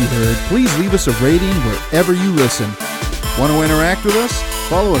like what you heard, please leave us a rating wherever you listen. Want to interact with us?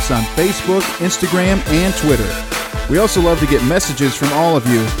 Follow us on Facebook, Instagram, and Twitter. We also love to get messages from all of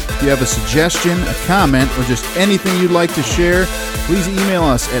you. If you have a suggestion, a comment, or just anything you'd like to share, please email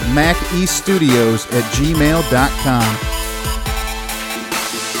us at macestudios@gmail.com.